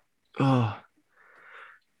man. Oh.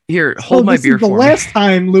 Here, hold my beer for me. The last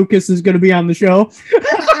time Lucas is going to be on the show.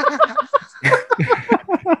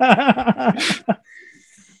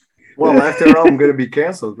 Well, after all, I'm going to be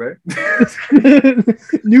canceled, right?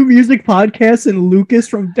 New music podcast and Lucas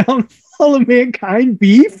from Downfall of Mankind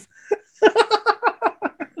beef.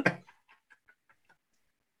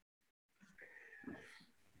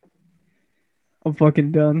 I'm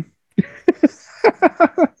fucking done.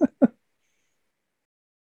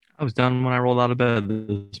 I was done when I rolled out of bed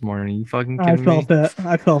this morning. You fucking kidding me?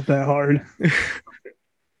 I felt that hard.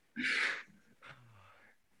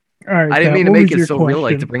 All right, I didn't mean to make it so real,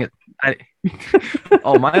 like to bring it.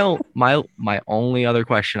 My only other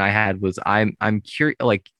question I had was I'm curious.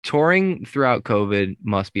 Like touring throughout COVID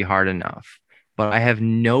must be hard enough, but I have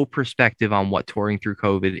no perspective on what touring through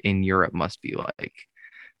COVID in Europe must be like.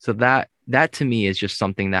 So that to me is just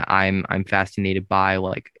something that I'm fascinated by.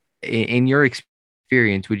 Like in your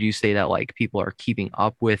experience, would you say that like people are keeping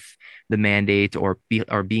up with the mandates or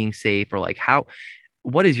being safe, or like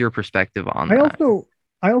what is your perspective on that?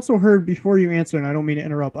 I also heard, before you answer, and I don't mean to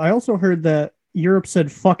interrupt, I also heard that Europe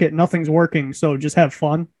said, fuck it, nothing's working, so just have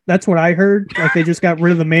fun. That's what I heard. Like they just got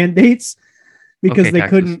rid of the mandates because they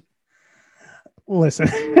couldn't listen.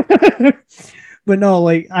 But no,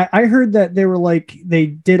 like I heard that they were like, they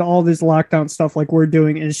did all this lockdown stuff like we're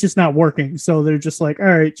doing, and it's just not working. So they're just like, all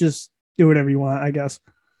right, just do whatever you want, I guess.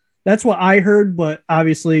 That's what I heard, but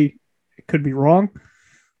obviously it could be wrong.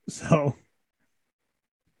 So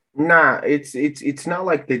nah, it's not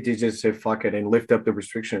like they just say fuck it and lift up the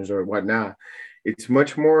restrictions or whatnot. It's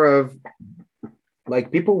much more of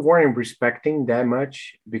like people weren't respecting that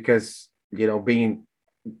much because being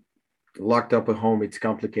locked up at home, it's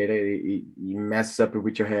complicated. You mess up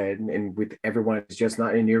with your head, and with everyone, it's just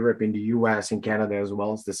not in Europe, in the US, in Canada as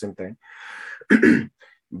well. It's the same thing.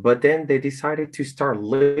 But then they decided to start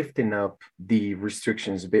lifting up the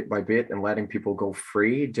restrictions bit by bit and letting people go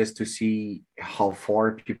free just to see how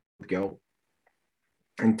far people go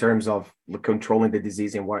in terms of controlling the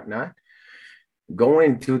disease and whatnot.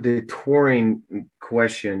 Going to the touring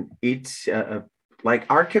question, it's like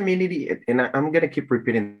our community, and I'm going to keep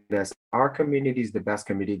repeating this, our community is the best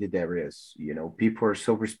community there is. People are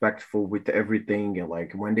so respectful with everything. And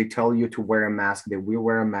like when they tell you to wear a mask, they will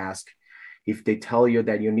wear a mask. If they tell you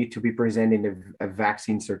that you need to be presenting a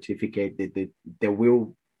vaccine certificate, they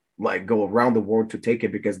will like go around the world to take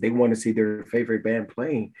it because they want to see their favorite band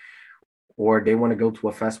playing, or they want to go to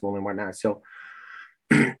a festival and whatnot. So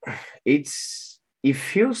it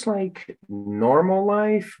feels like normal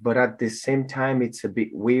life, but at the same time, it's a bit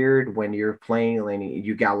weird when you're playing and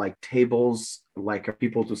you got like tables, like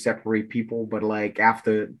people to separate people. But like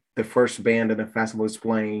after the first band and the festival is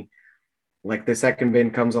playing, like the second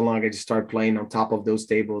band comes along and just start playing on top of those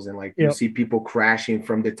tables, and like you see people crashing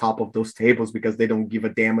from the top of those tables because they don't give a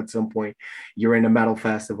damn. At some point you're in a metal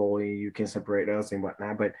festival and you can separate us and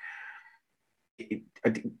whatnot. But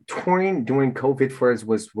touring during COVID for us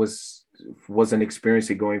was an experience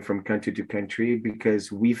going from country to country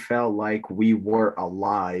because we felt like we were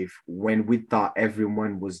alive when we thought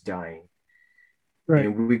everyone was dying. Right.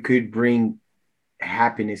 And we could bring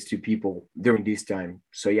happiness to people during this time.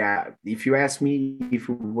 So yeah, if you ask me if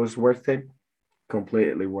it was worth it,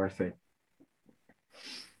 completely worth it.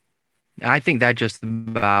 I think that just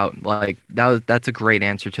about like that's a great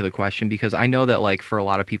answer to the question, because I know that like for a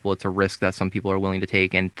lot of people it's a risk that some people are willing to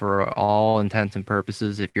take, and for all intents and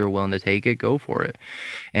purposes, if you're willing to take it, go for it.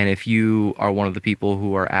 And if you are one of the people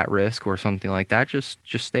who are at risk or something like that, just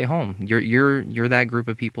stay home. You're that group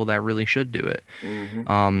of people that really should do it.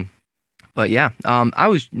 Mm-hmm. But yeah, I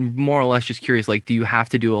was more or less just curious, like, do you have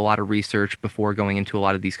to do a lot of research before going into a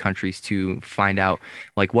lot of these countries to find out,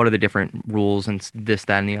 like, what are the different rules and this,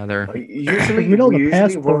 that, and the other? Usually when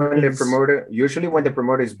the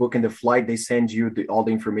promoter is booking the flight, they send you all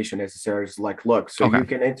the information necessary. It's like, look, so you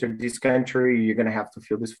can enter this country, you're going to have to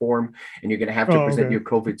fill this form, and you're going to have to present your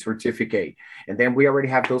COVID certificate. And then we already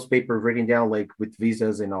have those papers written down, like with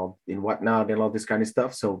visas and all and whatnot and all this kind of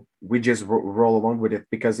stuff. So we just roll along with it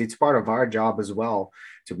because it's part of our our job as well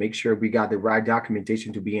to make sure we got the right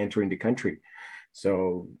documentation to be entering the country.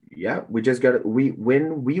 So yeah, we just got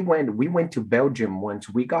when we went to Belgium once.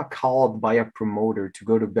 We got called by a promoter to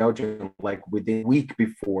go to Belgium like within a week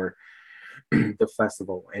before the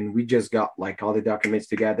festival, and we just got like all the documents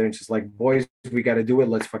together and just like, boys, we got to do it,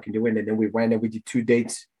 let's fucking do it. And then we went and we did 2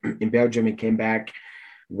 dates in Belgium and came back.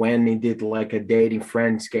 When he did like a date in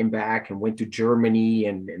France, came back and went to Germany,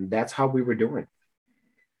 and that's how we were doing.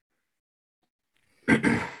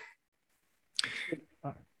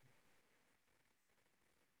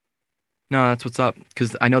 No, that's what's up.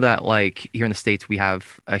 Because I know that like here in the States, we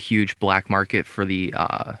have a huge black market for the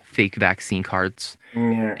fake vaccine cards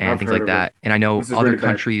and things like that. And I know other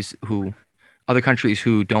countries who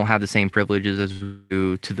don't have the same privileges as we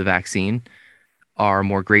do to the vaccine are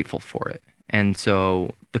more grateful for it. And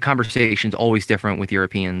so the conversation is always different with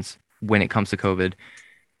Europeans when it comes to COVID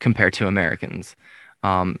compared to Americans.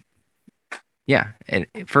 Yeah, and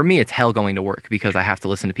for me, it's hell going to work because I have to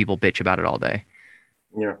listen to people bitch about it all day.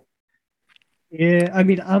 Yeah. Yeah, I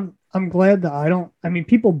mean, I'm glad that I don't. I mean,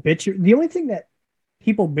 people bitch. The only thing that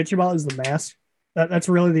people bitch about is the mask. That's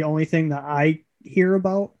really the only thing that I hear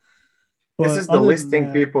about. But this is the least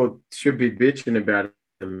thing people should be bitching about,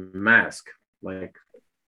 the mask. Like,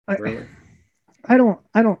 really? I don't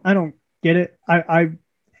get it. I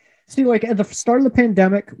see, like at the start of the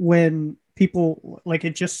pandemic when people like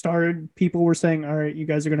it just started, people were saying, all right, you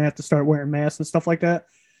guys are gonna have to start wearing masks and stuff like that.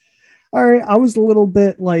 All right, I was a little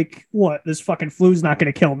bit like, what? This fucking flu's not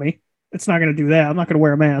gonna kill me. It's not gonna do that. I'm not gonna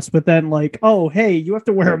wear a mask. But then like, oh hey, you have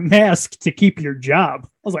to wear a mask to keep your job. I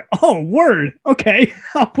was like, oh word, okay,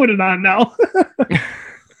 I'll put it on now.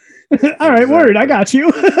 All right, word, I got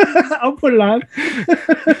you. I'll put it on.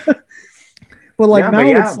 But like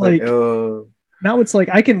now it's like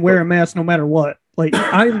I can wear a mask no matter what. Like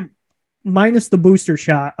I'm minus the booster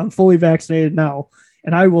shot. I'm fully vaccinated now,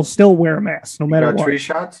 and I will still wear a mask no matter what. 3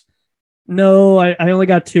 shots? No, I only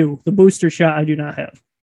got 2. The booster shot I do not have.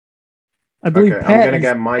 I believe Pat I'm gonna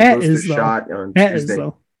get my booster shot on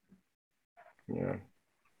Tuesday. Yeah.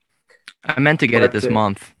 I meant to get it this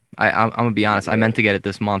month. I'm gonna be honest. I meant to get it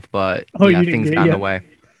this month, but things got in the way.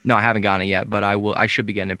 No, I haven't gotten it yet, but I will. I should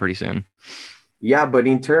be getting it pretty soon. Yeah, but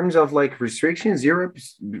in terms of like restrictions, Europe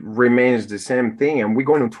remains the same thing, and we're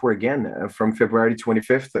going to tour again from February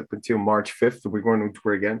 25th up until March 5th. We're going to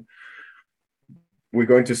tour again. We're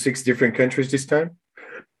going to 6 different countries this time,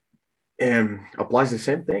 and applies the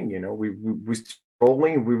same thing. You know, we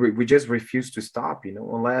rolling. We just refuse to stop. You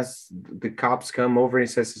know, unless the cops come over and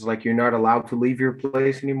says it's like you're not allowed to leave your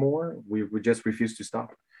place anymore. We just refuse to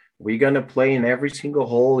stop. We're gonna play in every single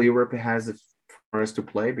hole Europe has for us to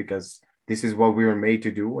play because this is what we were made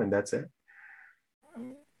to do, and that's it.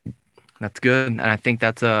 That's good, and I think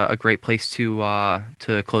that's a great place to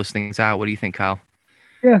close things out. What do you think, Kyle?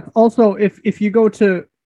 Yeah. Also, if you go to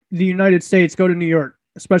the United States, go to New York,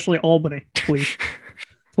 especially Albany, please.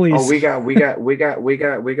 Please. Oh, we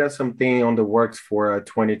got something on the works for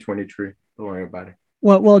 2023. Don't worry about it.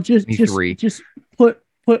 Well, just put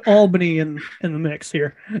Albany in the mix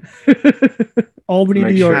here. Albany,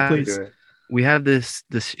 New York, please. We have this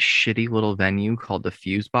shitty little venue called the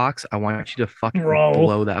Fuse Box. I want you to fucking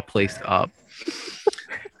blow that place up.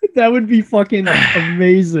 That would be fucking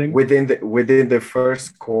amazing. Within the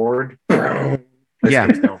first chord. Yeah.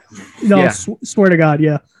 No, swear to God,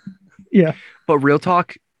 yeah. Yeah. But real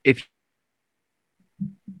talk, if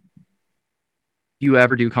you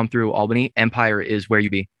ever do come through Albany, Empire is where you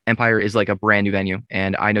be. Empire is like a brand new venue,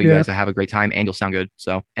 and I know you guys will have a great time and you'll sound good.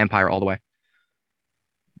 So Empire all the way.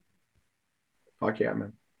 Fuck yeah,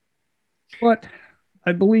 man. But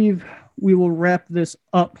I believe we will wrap this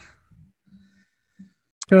up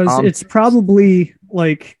because it's probably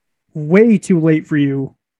like way too late for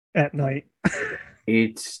you at night.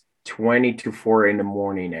 It's 20 to 4 in the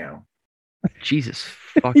morning now. Jesus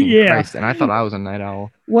fucking Christ. And I thought I was a night owl.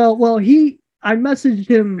 Well, I messaged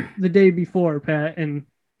him the day before, Pat, and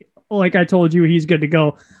like I told you, he's good to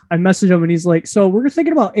go. I messaged him and he's like, so we're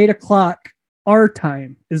thinking about 8:00 our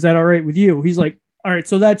time. Is that all right with you? He's like, all right,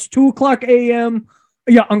 so that's 2:00 a.m.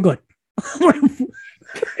 Yeah, I'm good.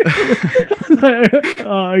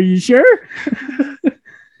 Are you sure?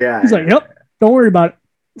 Yeah. He's like, yep, don't worry about it.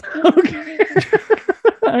 Okay.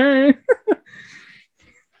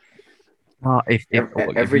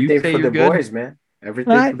 Everything for the boys, man.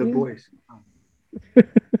 Everything for the boys.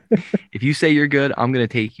 If you say you're good, I'm gonna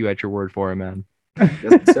take you at your word for it, man.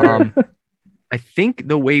 Yes, sir. I think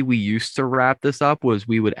the way we used to wrap this up was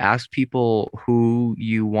we would ask people who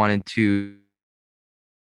you wanted to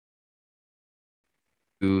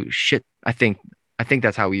shit. I think I think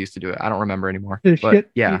that's how we used to do it. I don't remember anymore.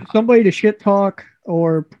 Yeah, somebody to shit talk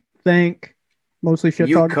or thank. Mostly shit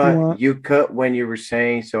talk. You cut when you were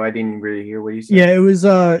saying, so I didn't really hear what you said. Yeah, it was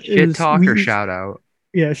shit talk or shout out.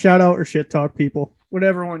 Yeah, shout out or shit talk people,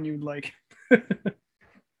 whatever one you'd like.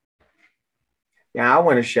 Yeah, I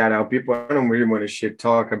want to shout out people. I don't really want to shit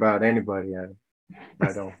talk about anybody. I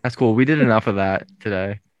don't. That's cool. We did enough of that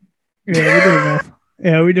today. Yeah, we did enough.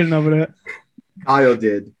 Yeah, we did enough of that. Kyle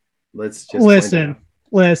did. Let's just listen.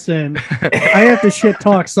 I have to shit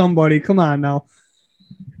talk somebody. Come on now.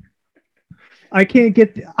 I can't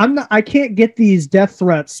get these death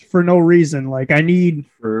threats for no reason. Like I need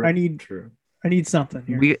something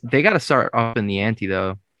here. They got to start up in the ante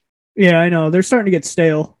though. Yeah, I know. They're starting to get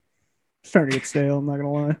stale. I'm not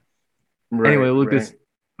gonna lie. Right, anyway, Lucas,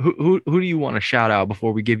 who do you want to shout out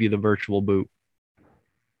before we give you the virtual boot?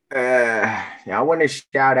 Yeah, I want to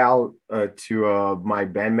shout out to my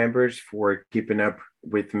band members for keeping up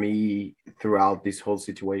with me throughout this whole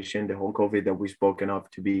situation, the whole COVID that we've spoken of,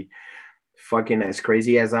 to be fucking as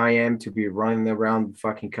crazy as I am, to be running around the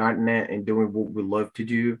fucking continent and doing what we love to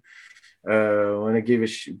do. I want to give a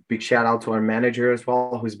big shout out to our manager as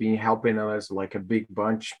well, who's been helping us like a big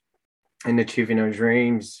bunch in achieving our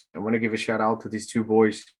dreams. I want to give a shout out to these two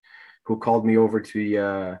boys who called me over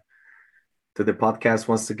to the podcast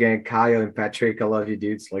once again. Kyle and Patrick, I love you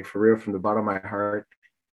dudes, like for real, from the bottom of my heart.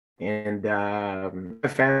 And my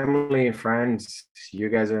family and friends, you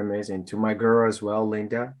guys are amazing. To my girl as well,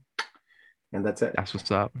 Linda. And that's it. That's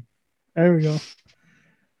what's up. There we go.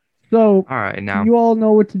 So, all right, now you all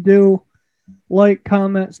know what to do. Like,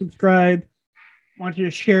 comment, subscribe. I want you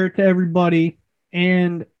to share it to everybody.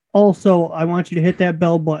 And also, I want you to hit that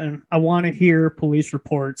bell button. I want to hear police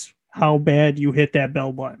reports how bad you hit that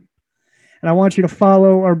bell button. And I want you to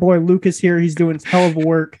follow our boy Lucas here. He's doing hell of a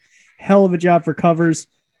work, hell of a job for covers.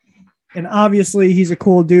 And obviously, he's a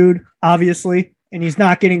cool dude, obviously. And he's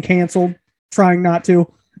not getting canceled, trying not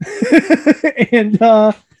to. And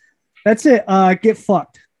that's it. Get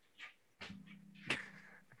fucked.